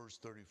condemns? Verse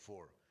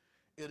 34.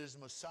 It is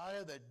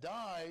Messiah that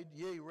died,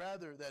 yea,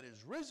 rather, that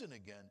is risen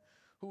again,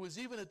 who is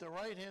even at the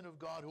right hand of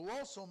God, who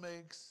also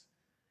makes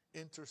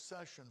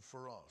intercession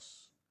for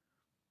us.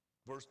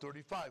 Verse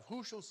 35.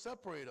 Who shall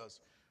separate us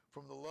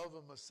from the love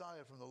of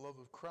Messiah, from the love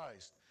of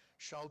Christ?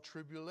 Shall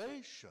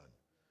tribulation,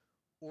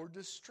 or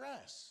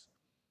distress,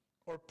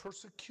 or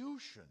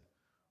persecution,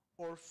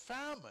 or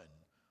famine,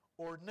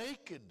 or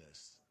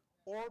nakedness,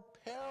 or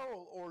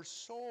peril, or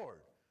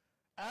sword?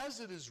 As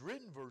it is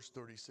written, verse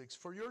 36,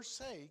 for your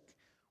sake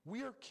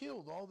we are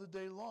killed all the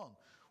day long.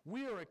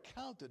 We are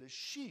accounted as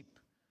sheep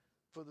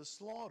for the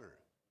slaughter.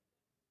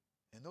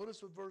 And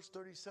notice what verse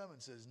 37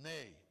 says,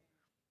 nay,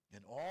 in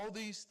all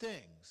these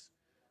things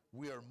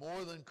we are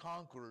more than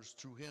conquerors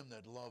through him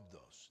that loved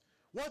us.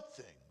 What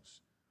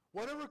things?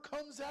 Whatever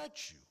comes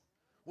at you,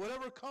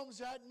 whatever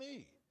comes at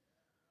me.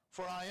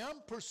 For I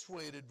am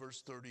persuaded,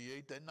 verse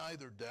 38, that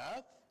neither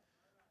death,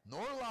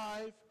 nor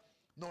life,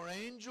 nor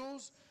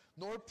angels,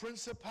 nor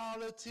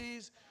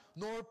principalities,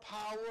 nor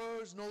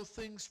powers, nor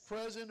things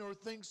present, nor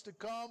things to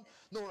come,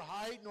 nor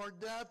height, nor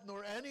depth,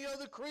 nor any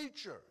other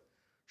creature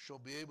shall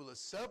be able to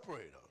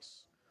separate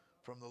us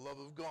from the love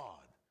of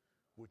God,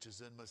 which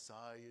is in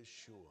Messiah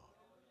Yeshua,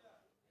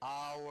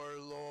 our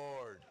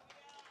Lord.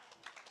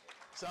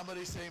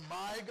 Somebody say,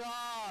 my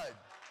God,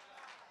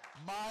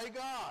 my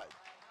God.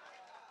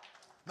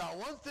 Now,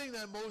 one thing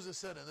that Moses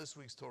said in this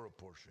week's Torah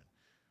portion,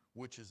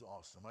 which is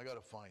awesome. I got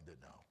to find it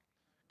now.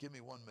 Give me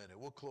 1 minute.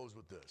 We'll close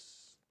with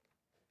this.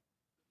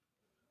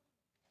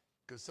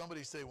 Because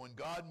somebody say, when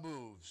God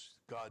moves,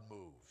 God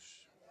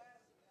moves.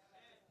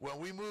 When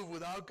we move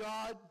without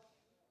God,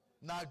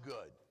 not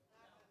good.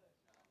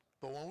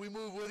 But when we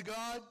move with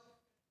God,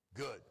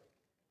 good.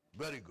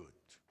 Very good.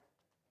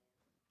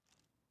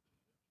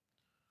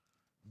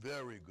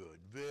 Very good.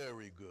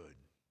 Very good.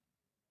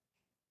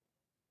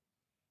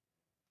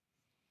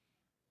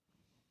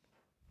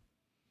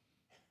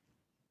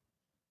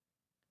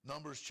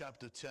 Numbers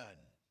chapter 10,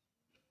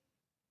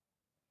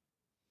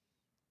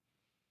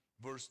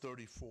 verse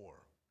 34.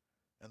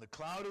 And the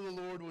cloud of the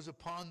Lord was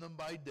upon them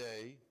by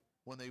day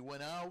when they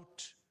went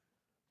out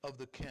of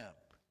the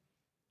camp.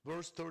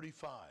 Verse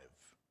 35.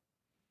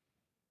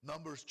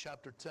 Numbers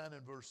chapter 10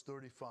 and verse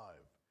 35.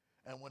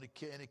 And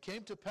it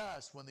came to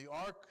pass when the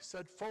ark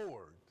set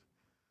forward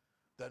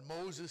that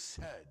Moses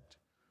said,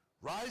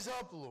 rise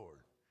up,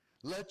 Lord,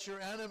 let your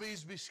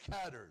enemies be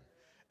scattered,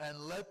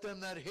 and let them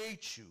that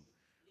hate you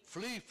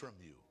flee from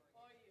you.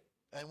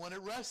 And when it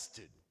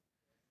rested,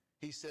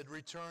 he said,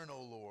 return, O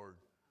Lord,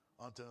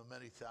 unto the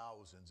many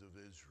thousands of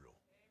Israel.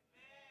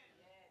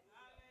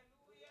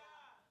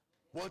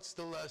 What's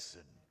the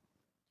lesson?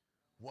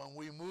 When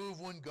we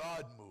move when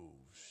God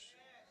moves,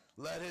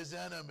 let his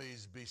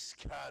enemies be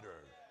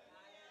scattered,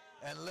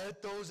 and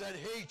let those that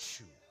hate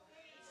you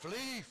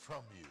flee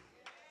from you.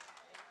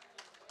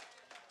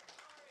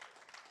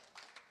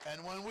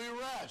 And when we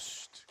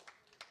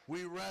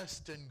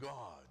rest in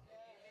God,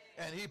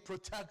 and he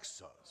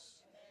protects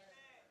us.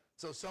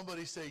 So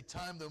somebody say,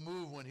 time to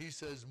move when he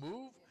says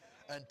move,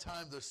 and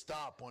time to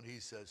stop when he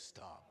says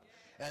stop.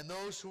 And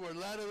those who are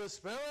led of the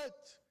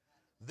Spirit,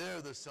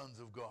 they're the sons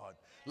of God.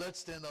 Let's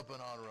stand up and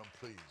honor him,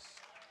 please.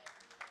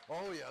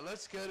 Oh yeah,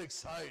 let's get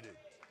excited.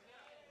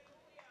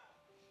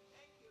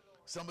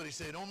 Somebody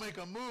say, don't make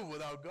a move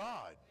without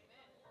God.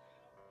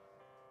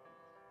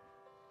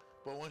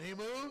 But when he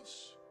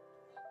moves,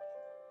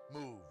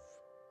 move.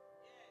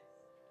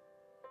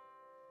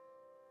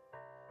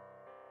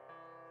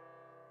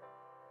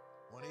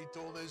 When he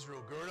told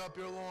Israel, gird up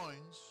your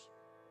loins,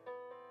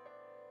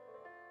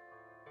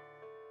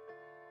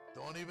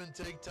 don't even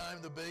take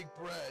time to bake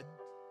bread,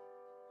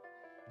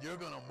 you're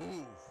going to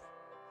move.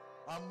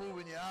 I'm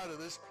moving you out of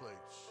this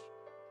place.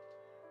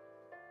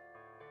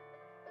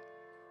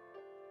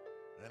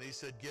 And he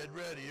said, get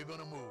ready, you're going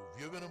to move,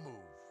 you're going to move.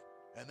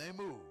 And they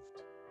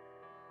moved.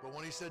 But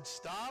when he said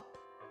stop,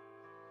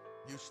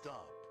 you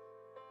stop.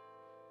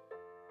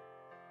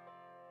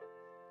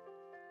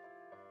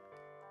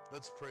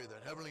 Let's pray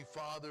that. Heavenly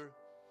Father,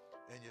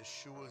 in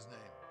Yeshua's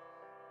name,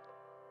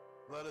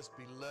 let us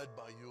be led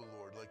by you,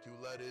 Lord, like you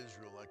led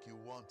Israel, like you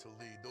want to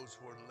lead, those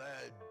who are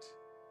led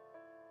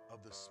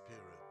of the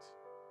Spirit.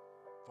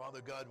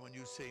 Father God, when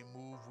you say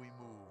move, we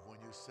move. When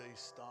you say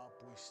stop,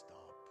 we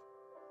stop.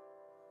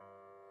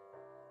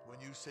 When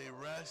you say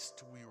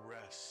rest, we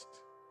rest.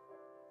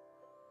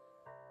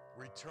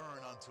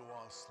 Return unto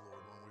us,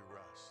 Lord, when we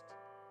rest.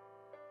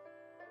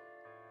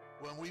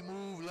 When we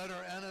move, let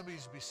our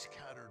enemies be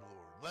scattered, Lord.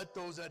 Let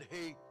those that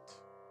hate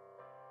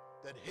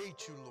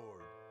you,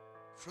 Lord,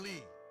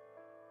 flee.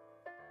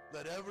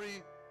 Let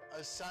every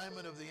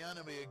assignment of the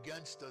enemy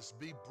against us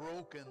be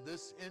broken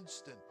this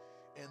instant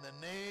in the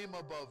name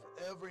above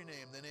every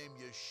name, the name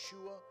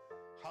Yeshua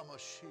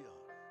HaMashiach.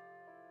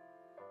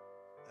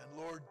 And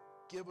Lord,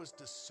 give us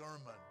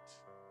discernment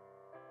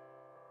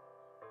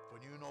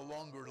when you no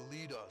longer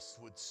lead us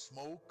with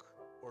smoke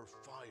or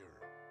fire.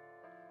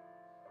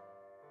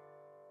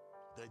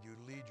 that you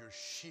lead your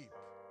sheep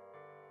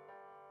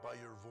by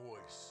your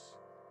voice.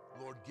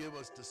 Lord, give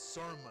us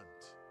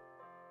discernment.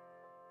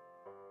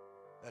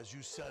 As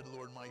you said,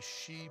 Lord, my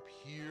sheep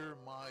hear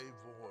my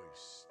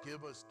voice.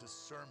 Give us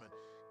discernment.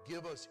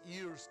 Give us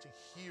ears to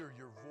hear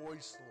your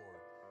voice,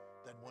 Lord,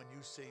 that when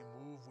you say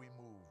move, we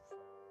move.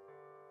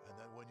 And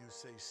that when you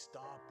say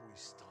stop, we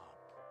stop.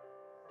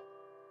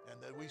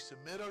 And that we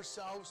submit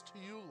ourselves to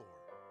you,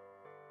 Lord.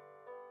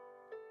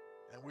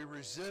 And we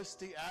resist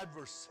the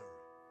adversary.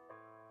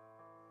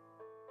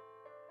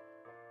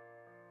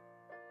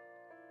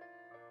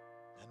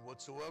 And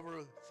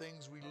whatsoever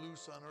things we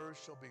loose on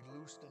earth shall be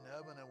loosed in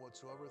heaven, and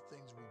whatsoever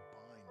things we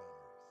bind on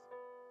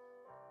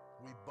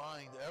earth. We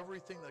bind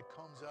everything that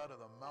comes out of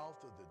the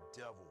mouth of the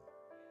devil.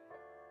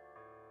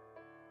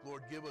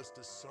 Lord, give us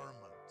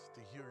discernment to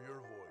hear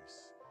your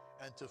voice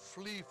and to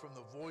flee from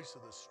the voice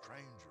of the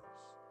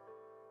strangers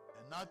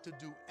and not to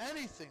do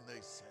anything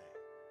they say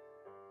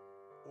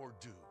or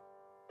do.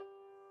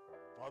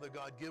 Father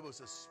God, give us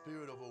a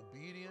spirit of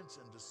obedience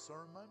and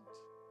discernment,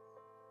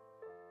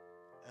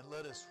 and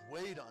let us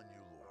wait on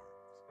you, Lord.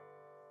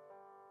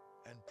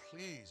 And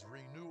please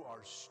renew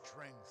our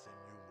strength in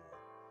you,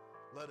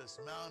 Lord. Let us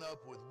mount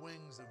up with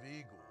wings of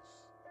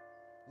eagles.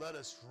 Let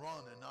us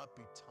run and not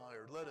be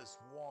tired. Let us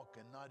walk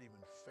and not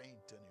even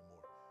faint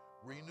anymore.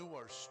 Renew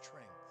our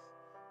strength.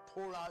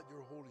 Pour out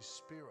your Holy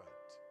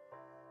Spirit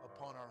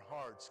upon our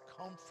hearts.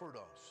 Comfort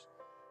us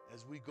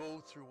as we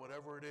go through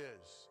whatever it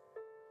is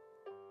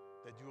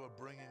that you are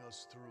bringing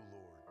us through,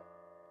 Lord.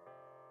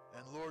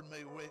 And Lord,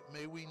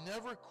 may we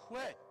never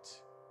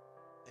quit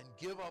and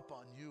give up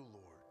on you,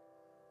 Lord,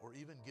 or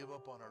even give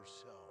up on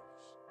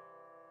ourselves.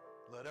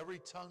 Let every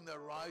tongue that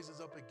rises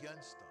up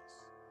against us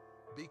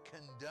be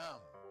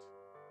condemned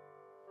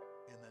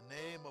in the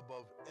name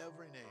above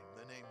every name,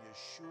 the name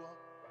Yeshua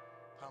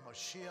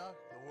HaMashiach.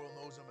 The world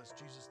knows him as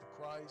Jesus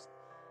the Christ.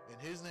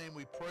 In his name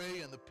we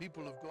pray, and the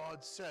people of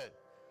God said,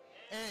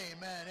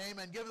 amen,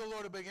 amen. Give the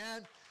Lord a big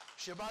hand.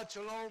 Shabbat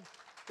Shalom.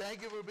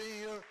 Thank you for being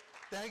here.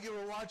 Thank you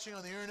for watching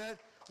on the internet.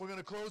 We're going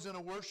to close in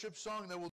a worship song that will